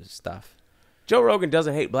stuff? Joe Rogan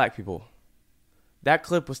doesn't hate black people. That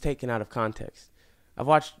clip was taken out of context. I've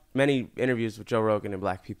watched many interviews with Joe Rogan and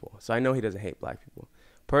black people, so I know he doesn't hate black people.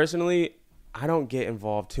 Personally, I don't get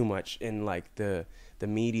involved too much in like the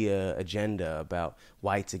media agenda about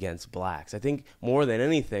whites against blacks. I think more than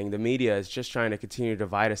anything, the media is just trying to continue to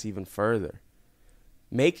divide us even further.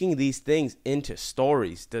 Making these things into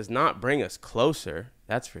stories does not bring us closer,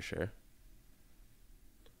 that's for sure.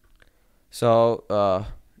 So,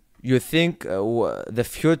 you think the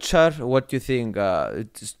future, what do you think?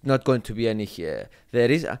 It's not going to be any here.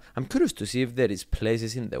 I'm curious to see if there is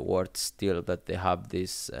places in the world still that they have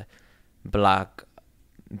this black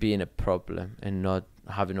being a problem and not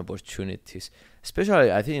having opportunities.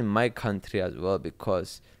 Especially, I think, in my country as well,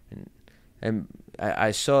 because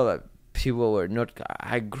I saw that people were not,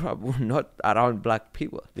 I grew up not around black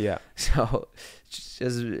people. Yeah. So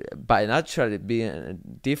just by naturally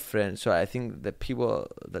being different. So I think the people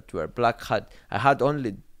that were black I had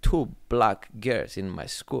only 2 black girls in my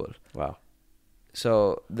school. Wow.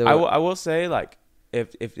 So I will say, like,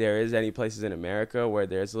 if there is any places in America where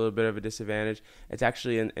there's a little bit of a disadvantage, it's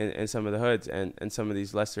actually in some of the hoods and some of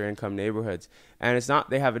these lesser income neighborhoods. And it's not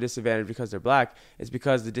they have a disadvantage because they're black. It's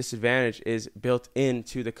because the disadvantage is built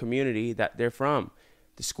into the community that they're from.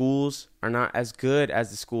 The schools are not as good as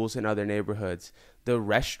the schools in other neighborhoods. The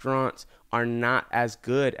restaurants are not as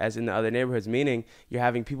good as in the other neighborhoods, meaning you're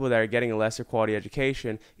having people that are getting a lesser quality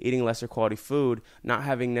education, eating lesser quality food, not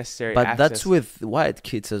having necessary access. But that's with white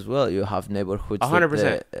kids as well. You have neighborhoods.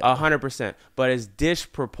 100%. 100%. But it's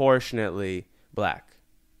disproportionately black.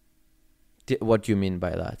 What do you mean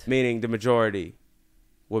by that? Meaning the majority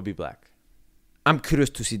would be black. I'm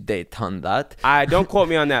curious to see data on that. I don't quote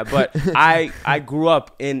me on that, but I grew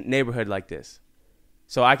up in neighborhood like this.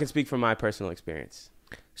 So I can speak from my personal experience.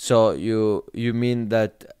 So you mean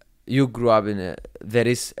that you grew up in there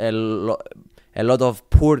is a lot of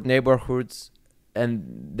poor neighborhoods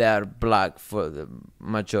and they are black for the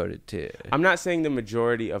majority. I'm not saying the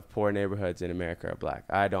majority of poor neighborhoods in America are black.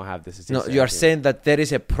 I don't have this. No, you are saying that there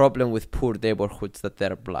is a problem with poor neighborhoods that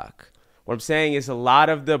they're black. What I'm saying is a lot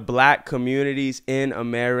of the black communities in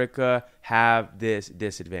America have this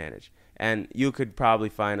disadvantage. And you could probably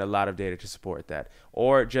find a lot of data to support that.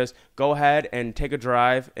 Or just go ahead and take a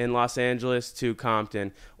drive in Los Angeles to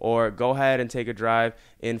Compton. Or go ahead and take a drive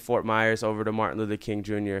in Fort Myers over to Martin Luther King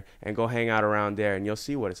Jr. and go hang out around there, and you'll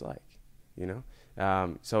see what it's like, you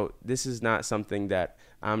know? So this is not something that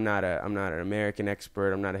I'm not an American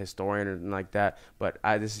expert. I'm not a historian or anything like that. But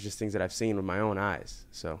this is just things that I've seen with my own eyes.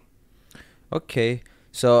 So. Okay.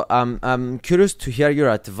 So I'm curious to hear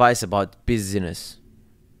your advice about business.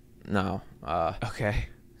 Now, okay.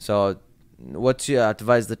 So, what's your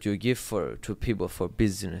advice that you give to people for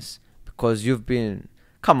business? Because you've been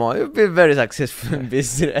very successful in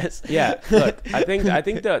business. Yeah. Look, I think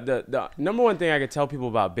the number one thing I could tell people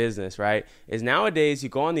about business, right, is nowadays you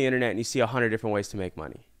go on the internet and you see 100 different ways to make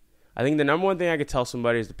money. I think the number one thing I could tell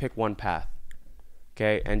somebody is to pick one path,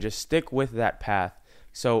 okay, and just stick with that path.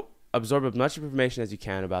 So absorb as much information as you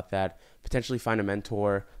can about that. Potentially find a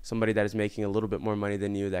mentor, somebody that is making a little bit more money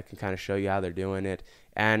than you that can kind of show you how they're doing it,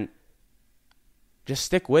 and just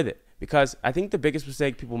stick with it. Because I think the biggest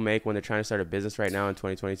mistake people make when they're trying to start a business right now in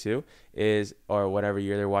 2022 is, or whatever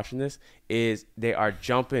year they're watching this, is they are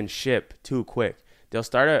jumping ship too quick. They'll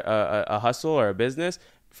start a hustle or a business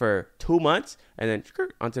for 2 months and then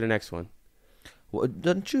on to the next one. Well,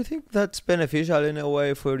 don't you think that's beneficial in a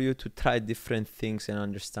way for you to try different things and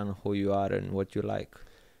understand who you are and what you like?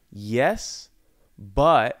 Yes,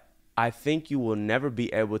 but I think you will never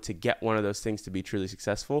be able to get one of those things to be truly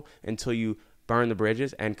successful until you burn the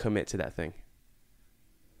bridges and commit to that thing.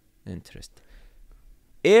 Interesting.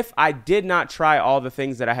 If I did not try all the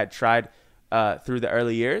things that I had tried through the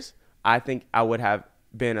early years, I think I would have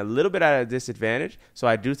been a little bit at a disadvantage. So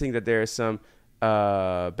I do think that there is some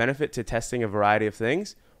benefit to testing a variety of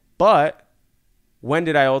things. But when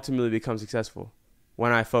did I ultimately become successful?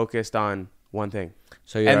 When I focused on one thing.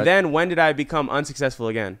 Then when did I become unsuccessful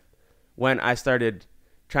again? When I started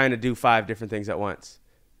trying to do 5 different things at once.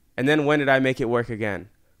 And then when did I make it work again?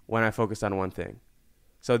 When I focused on one thing.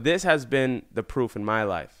 So this has been the proof in my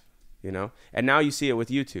life, you know? And now you see it with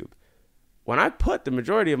YouTube. When I put the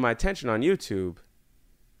majority of my attention on YouTube,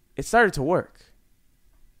 it started to work.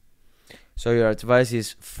 So your advice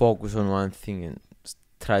is focus on one thing and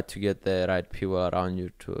try to get the right people around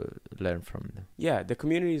you to learn from them. Yeah, the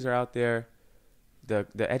communities are out there. The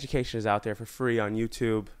education is out there for free on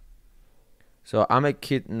YouTube. So I'm a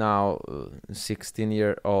kid now,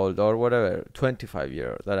 16-year-old or whatever,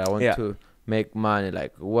 25-year-old, that I want to make money.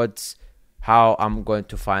 Like, how I'm going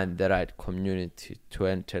to find the right community to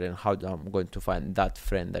enter, and how I'm going to find that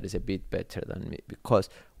friend that is a bit better than me. Because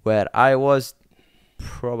where I was,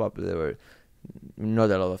 probably there were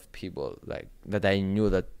not a lot of people like that I knew.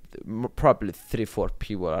 That probably 3-4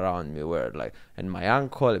 people around me were like, and my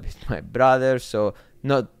uncle, a bit my brother. So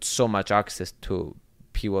not so much access to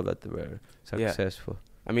people that were successful.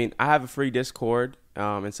 I mean, I have a free Discord.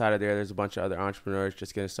 Inside of there's a bunch of other entrepreneurs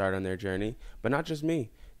just getting started on their journey, but not just me.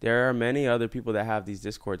 There are many other people that have these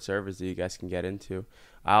Discord servers that you guys can get into.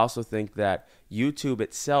 I also think that YouTube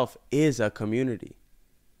itself is a community.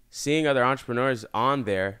 Seeing other entrepreneurs on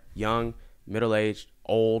there, young, middle-aged,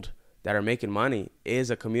 old, that are making money is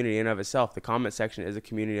a community in and of itself. The comment section is a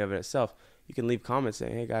community of itself. You can leave comments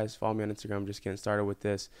saying, hey guys, follow me on Instagram. I'm just getting started with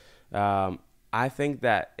this. I think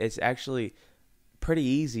that it's actually pretty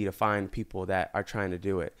easy to find people that are trying to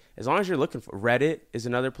do it. As long as you're looking for Reddit is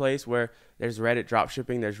another place where there's Reddit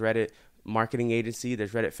dropshipping, there's Reddit marketing agency,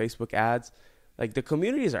 there's Reddit Facebook ads. Like, the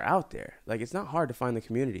communities are out there. Like, it's not hard to find the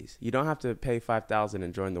communities. You don't have to pay $5,000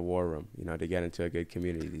 and join the war room, to get into a good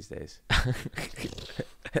community these days.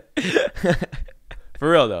 For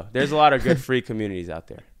real though, there's a lot of good free communities out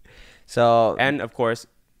there. So, and of course,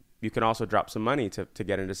 you can also drop some money to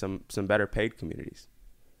get into some better paid communities.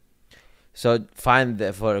 So for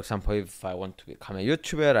example, if I want to become a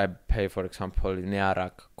YouTuber, I pay, for example,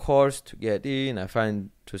 Nearak course to get in. I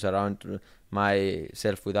find to surround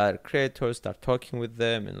myself with other creators, start talking with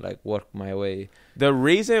them, and like work my way. The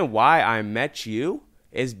reason why I met you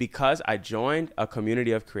is because I joined a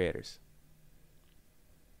community of creators.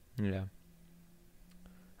 Yeah.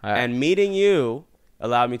 And meeting you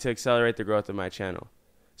allowed me to accelerate the growth of my channel.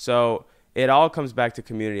 So it all comes back to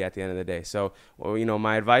community at the end of the day. So,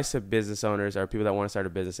 my advice to business owners or people that want to start a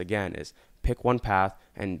business, again, is pick one path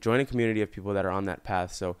and join a community of people that are on that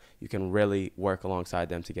path so you can really work alongside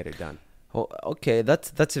them to get it done. Oh, okay,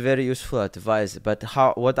 that's a very useful advice. But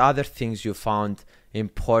what other things you found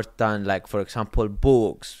important, like, for example,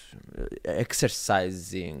 books,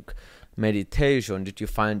 exercising, meditation? Did you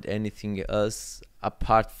find anything else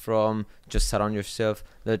apart from just surround yourself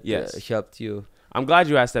that helped you? I'm glad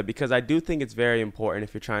you asked that, because I do think it's very important,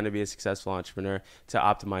 if you're trying to be a successful entrepreneur, to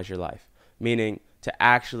optimize your life, meaning to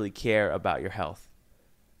actually care about your health.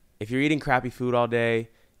 If you're eating crappy food all day,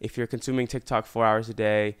 if you're consuming TikTok 4 hours a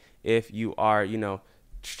day, if you are,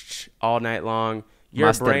 all night long,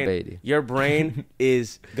 your brain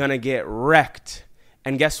is going to get wrecked.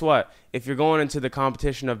 And guess what? If you're going into the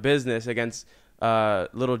competition of business against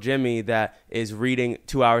little Jimmy that is reading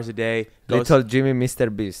 2 hours a day. Little Jimmy,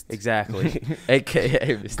 Mr. Beast. Exactly.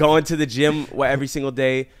 AKA Mr. Going to the gym every single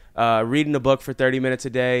day, reading a book for 30 minutes a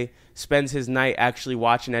day, spends his night actually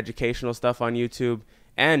watching educational stuff on YouTube,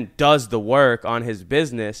 and does the work on his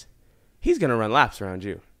business. He's going to run laps around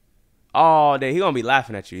you all day. He's going to be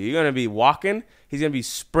laughing at you. You're going to be walking. He's going to be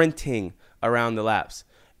sprinting around the laps.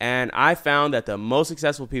 And I found that the most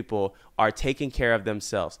successful people are taking care of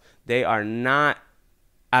themselves. They are not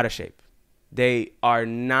out of shape. They are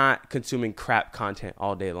not consuming crap content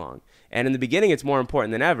all day long. And in the beginning, it's more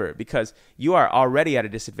important than ever, because you are already at a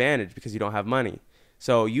disadvantage because you don't have money.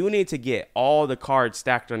 So you need to get all the cards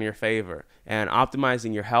stacked on your favor, and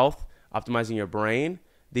optimizing your health, optimizing your brain.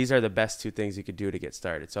 These are the best two things you could do to get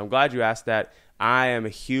started. So I'm glad you asked that. I am a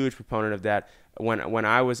huge proponent of that. When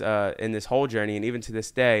I was in this whole journey, and even to this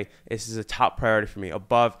day, this is a top priority for me,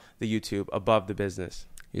 above the YouTube, above the business.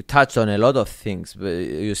 You touched on a lot of things, but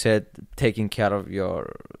you said taking care of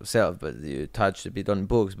yourself, but you touched a bit on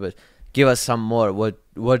books. But give us some more. What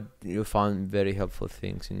you found very helpful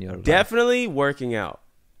things in your life? Definitely working out.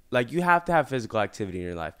 Like, you have to have physical activity in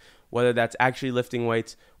your life, whether that's actually lifting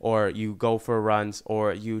weights, or you go for runs,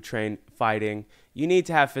 or you train fighting. You need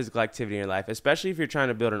to have physical activity in your life, especially if you're trying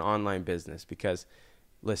to build an online business, because,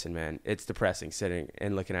 listen, man, it's depressing sitting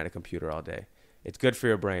and looking at a computer all day. It's good for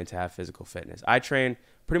your brain to have physical fitness. I train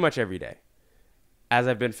pretty much every day. As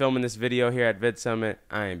I've been filming this video here at Vid Summit,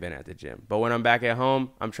 I ain't been at the gym. But when I'm back at home,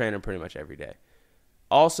 I'm training pretty much every day.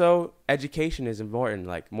 Also, education is important,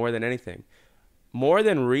 like, more than anything. More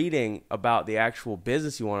than reading about the actual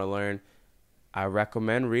business you want to learn, I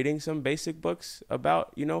recommend reading some basic books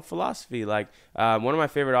about, philosophy. Like, one of my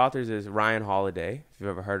favorite authors is Ryan Holiday, if you've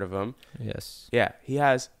ever heard of him. Yes. Yeah, he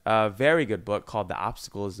has a very good book called The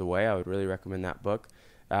Obstacle is the Way. I would really recommend that book.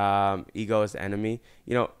 Ego is the Enemy.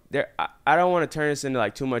 You know, I don't want to turn this into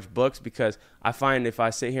like too much books, because I find if I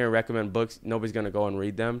sit here and recommend books, nobody's going to go and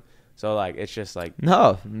read them. So like, it's just like,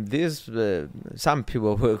 No, this some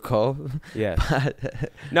people will go. yeah.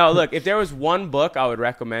 But No, look, if there was one book I would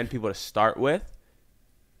recommend people to start with,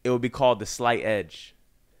 it would be called The Slight Edge.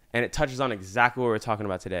 And it touches on exactly what we're talking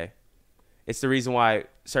about today. It's the reason why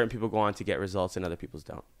certain people go on to get results and other people's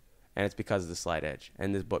don't. And it's because of the slight edge.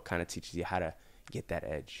 And this book kind of teaches you how to get that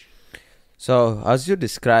edge. So, as you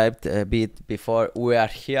described a bit before, we are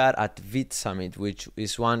here at VIT Summit, which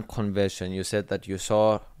is one convention. You said that you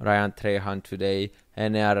saw Ryan Trahan today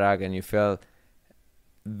and Arag, and you felt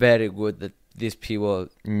very good that these people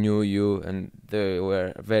knew you and they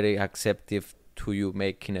were very acceptive to you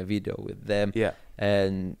making a video with them. Yeah.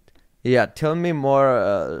 And yeah, tell me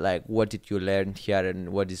more, like, what did you learn here and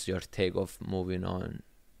what is your take of moving on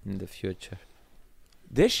in the future?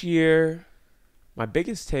 This year, my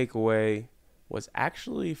biggest takeaway was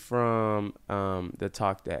actually from the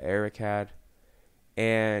talk that Eric had.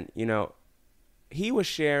 And, you know, he was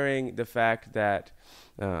sharing the fact that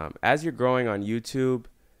as you're growing on YouTube,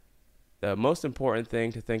 the most important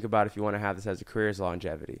thing to think about if you want to have this as a career is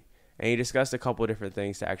longevity. And he discussed a couple of different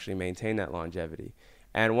things to actually maintain that longevity.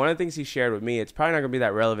 And one of the things he shared with me, it's probably not going to be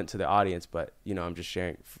that relevant to the audience, but, you know, I'm just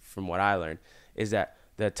sharing from what I learned, is that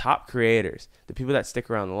the top creators, the people that stick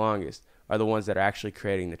around the longest, are the ones that are actually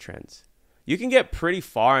creating the trends. You can get pretty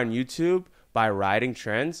far on YouTube by riding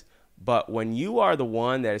trends, but when you are the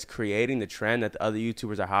one that is creating the trend that the other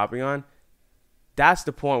YouTubers are hopping on, that's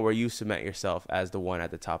the point where you cement yourself as the one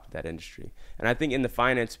at the top of that industry. And I think in the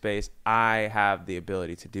finance space, I have the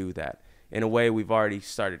ability to do that. In a way, we've already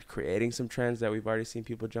started creating some trends that we've already seen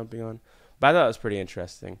people jumping on. But I thought it was pretty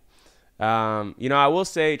interesting. You know, I will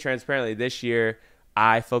say transparently, this year,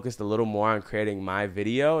 I focused a little more on creating my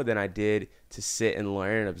video than I did to sit and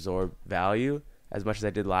learn and absorb value as much as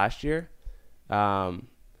I did last year. I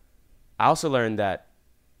also learned that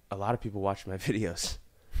a lot of people watch my videos.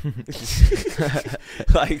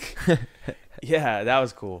 Like, yeah, that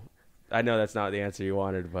was cool. I know that's not the answer you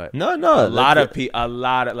wanted, but No, a lot of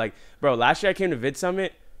like, bro, last year I came to Vid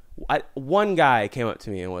Summit. One guy came up to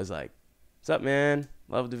me and was like, "What's up, man?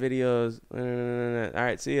 Love the videos. All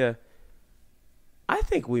right, see ya." I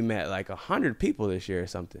think we met like 100 people this year or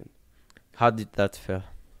something. How did that feel?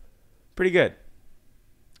 Pretty good.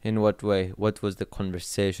 In what way? What was the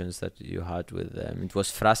conversations that you had with them? It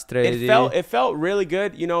was frustrating. It felt really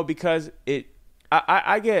good, you know, because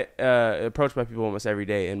I get approached by people almost every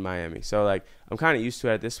day in Miami. So like, I'm kind of used to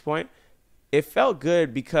it at this point. It felt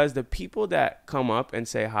good because the people that come up and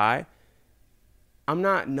say hi, I'm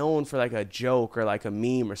not known for like a joke or like a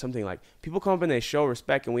meme or something. Like, people come up and they show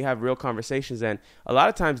respect and we have real conversations. And a lot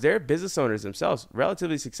of times they're business owners themselves,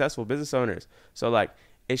 relatively successful business owners. So like,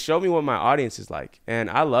 it showed me what my audience is like. And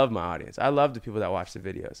I love my audience. I love the people that watch the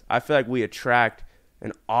videos. I feel like we attract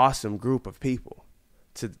an awesome group of people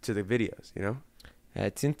to the videos, you know?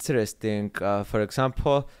 It's interesting. For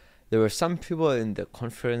example, there were some people in the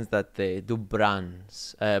conference that they do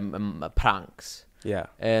pranks. Yeah.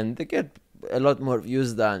 And they get a lot more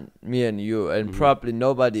views than me and you. And probably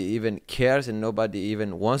nobody even cares and nobody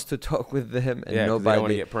even wants to talk with them. And Yeah, 'cause nobody they don't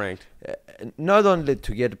want to get pranked. Not only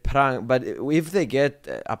to get pranked, but if they get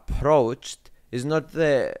approached, it's not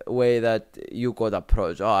the way that you got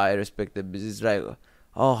approached. Oh, I respect the business. It's like,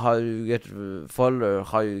 oh, how you get followers,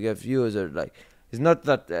 how you get views, or like, it's not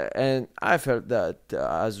that. And I felt that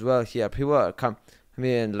as well here. People are come to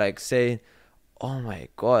me and like saying, "Oh my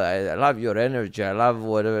God, I love your energy. I love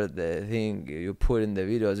whatever the thing you put in the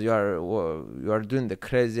videos. You are doing the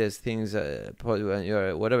craziest things.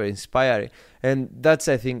 You're whatever inspiring." And that's,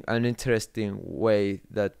 I think, an interesting way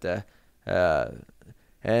that. I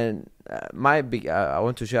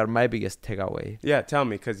want to share my biggest takeaway. Yeah, tell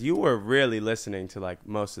me, because you were really listening to like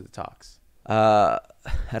most of the talks.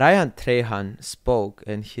 Ryan Trahan spoke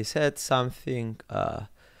and he said something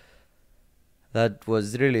that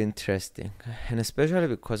was really interesting, and especially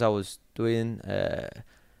because I was doing,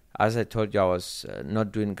 as I told you, I was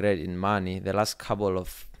not doing great in money. The last couple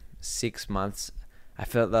of 6 months, I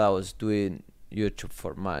felt that I was doing YouTube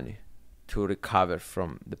for money to recover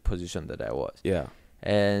from the position that I was. Yeah.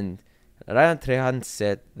 And Ryan Trahan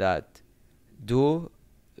said that do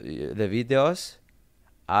the videos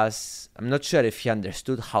as, I'm not sure if he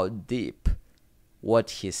understood how deep what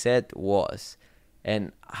he said was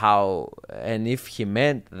and if he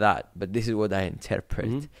meant that, but this is what I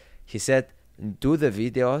interpret. He said, do the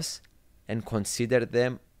videos and consider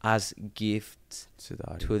them as gifts to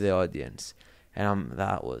the audience. And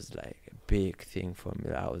that was like a big thing for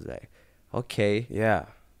me. I was like, okay. Yeah.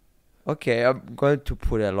 okay, I'm going to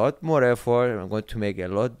put a lot more effort. I'm going to make a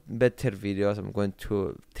lot better videos. I'm going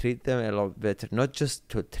to treat them a lot better, not just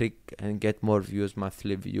to trick and get more views,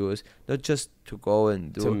 monthly views, not just to go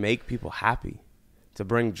and do To make people happy, to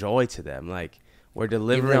bring joy to them. Like, we're give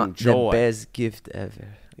delivering them joy. the best gift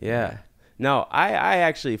ever. Yeah. No, I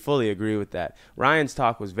actually fully agree with that. Ryan's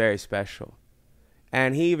talk was very special.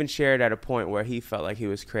 And he even shared at a point where he felt like he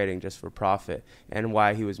was creating just for profit and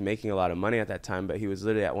why he was making a lot of money at that time, but he was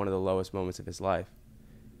literally at one of the lowest moments of his life.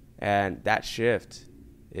 And that shift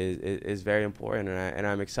is very important. And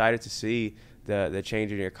I'm excited to see the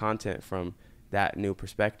change in your content from that new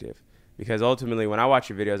perspective. Because ultimately, when I watch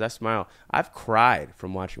your videos, I smile. I've cried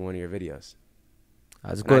from watching one of your videos.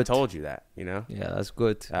 That's And good. I told you that, you know? Yeah, that's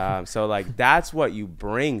good. So, like, that's what you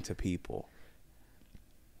bring to people.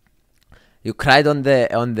 You cried on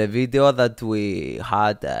the video that we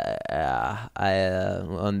had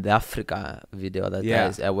on the Africa video that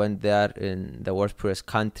Yeah. I went there in the worst poorest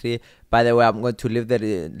country. By the way, I'm going to leave the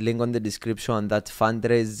link on the description on that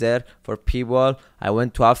fundraiser for people. I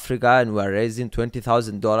went to Africa and we are raising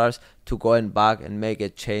 $20,000 to go and back and make a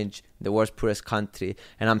change in the worst poorest country.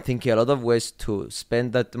 And I'm thinking a lot of ways to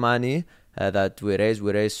spend that money. That we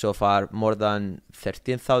raised so far more than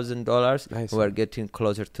 $13,000. Nice. We're getting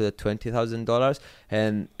closer to the $20,000,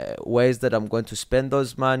 and ways that I'm going to spend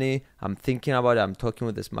those money. I'm thinking about it. I'm talking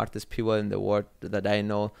with the smartest people in the world that I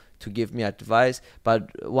know to give me advice.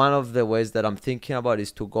 But one of the ways that I'm thinking about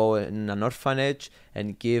is to go in an orphanage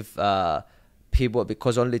and give people,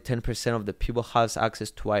 because only 10% of the people has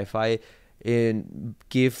access to Wi-Fi, and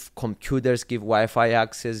give computers, give Wi-Fi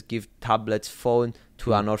access, give tablets, phone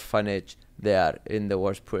to an orphanage there in the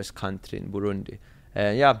worst poorest country in Burundi.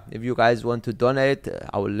 And yeah, if you guys want to donate,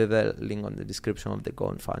 I will leave a link on the description of the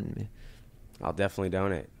GoFundMe. I'll definitely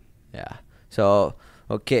donate. Yeah. So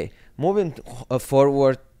okay, moving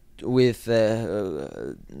forward with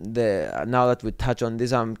the now that we touch on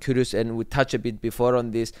this, I'm curious, and we touched a bit before on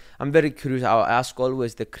this. I'm very curious. I'll ask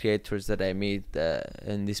always the creators that I meet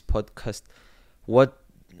in this podcast,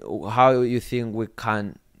 how you think we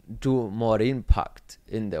can do more impact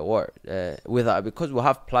in the world because we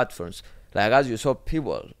have platforms. Like, as you saw,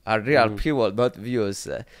 people are real people, not views.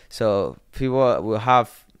 So people will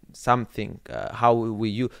have something. How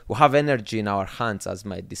we have energy in our hands, as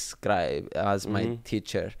my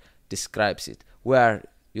teacher describes it. Where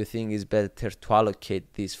you think is better to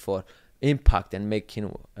allocate this for impact and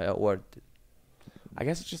making a world? I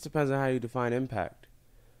guess it just depends on how you define impact.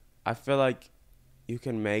 I feel like you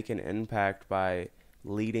can make an impact by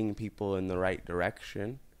leading people in the right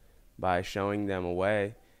direction, by showing them a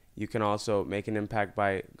way. You can also make an impact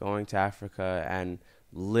by going to Africa and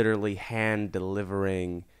literally hand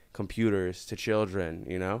delivering computers to children,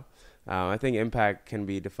 you know? I think impact can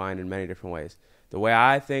be defined in many different ways. The way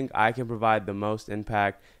I think I can provide the most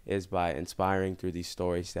impact is by inspiring through these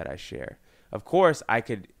stories that I share. Of course, I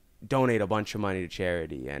could donate a bunch of money to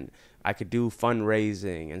charity, and I could do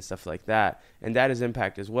fundraising and stuff like that, and that is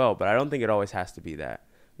impact as well. But I don't think it always has to be that,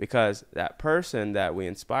 because that person that we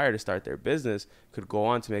inspire to start their business could go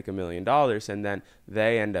on to make $1 million, and then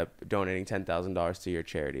they end up donating $10,000 to your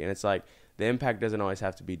charity. And it's like, the impact doesn't always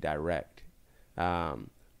have to be direct.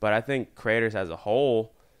 But I think creators as a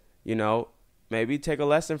whole, you know, maybe take a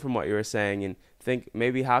lesson from what you were saying and think,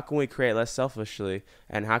 maybe how can we create less selfishly,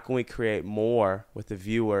 and how can we create more with the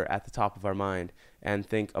viewer at the top of our mind, and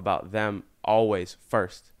think about them always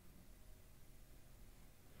first.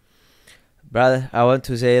 Brother, I want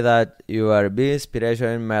to say that you are a big inspiration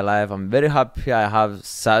in my life. I'm very happy I have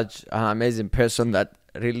such an amazing person that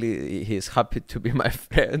really he's happy to be my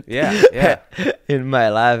friend. Yeah. In my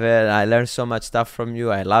life, and I learned so much stuff from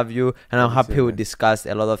you. I love you, and I'm happy we discussed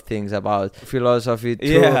a lot of things about philosophy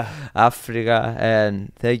too, Africa,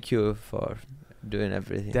 and thank you for doing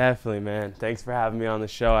everything. Definitely, man. Thanks for having me on the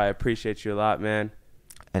show. I appreciate you a lot, man.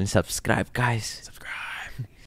 And subscribe, guys. Subscribe.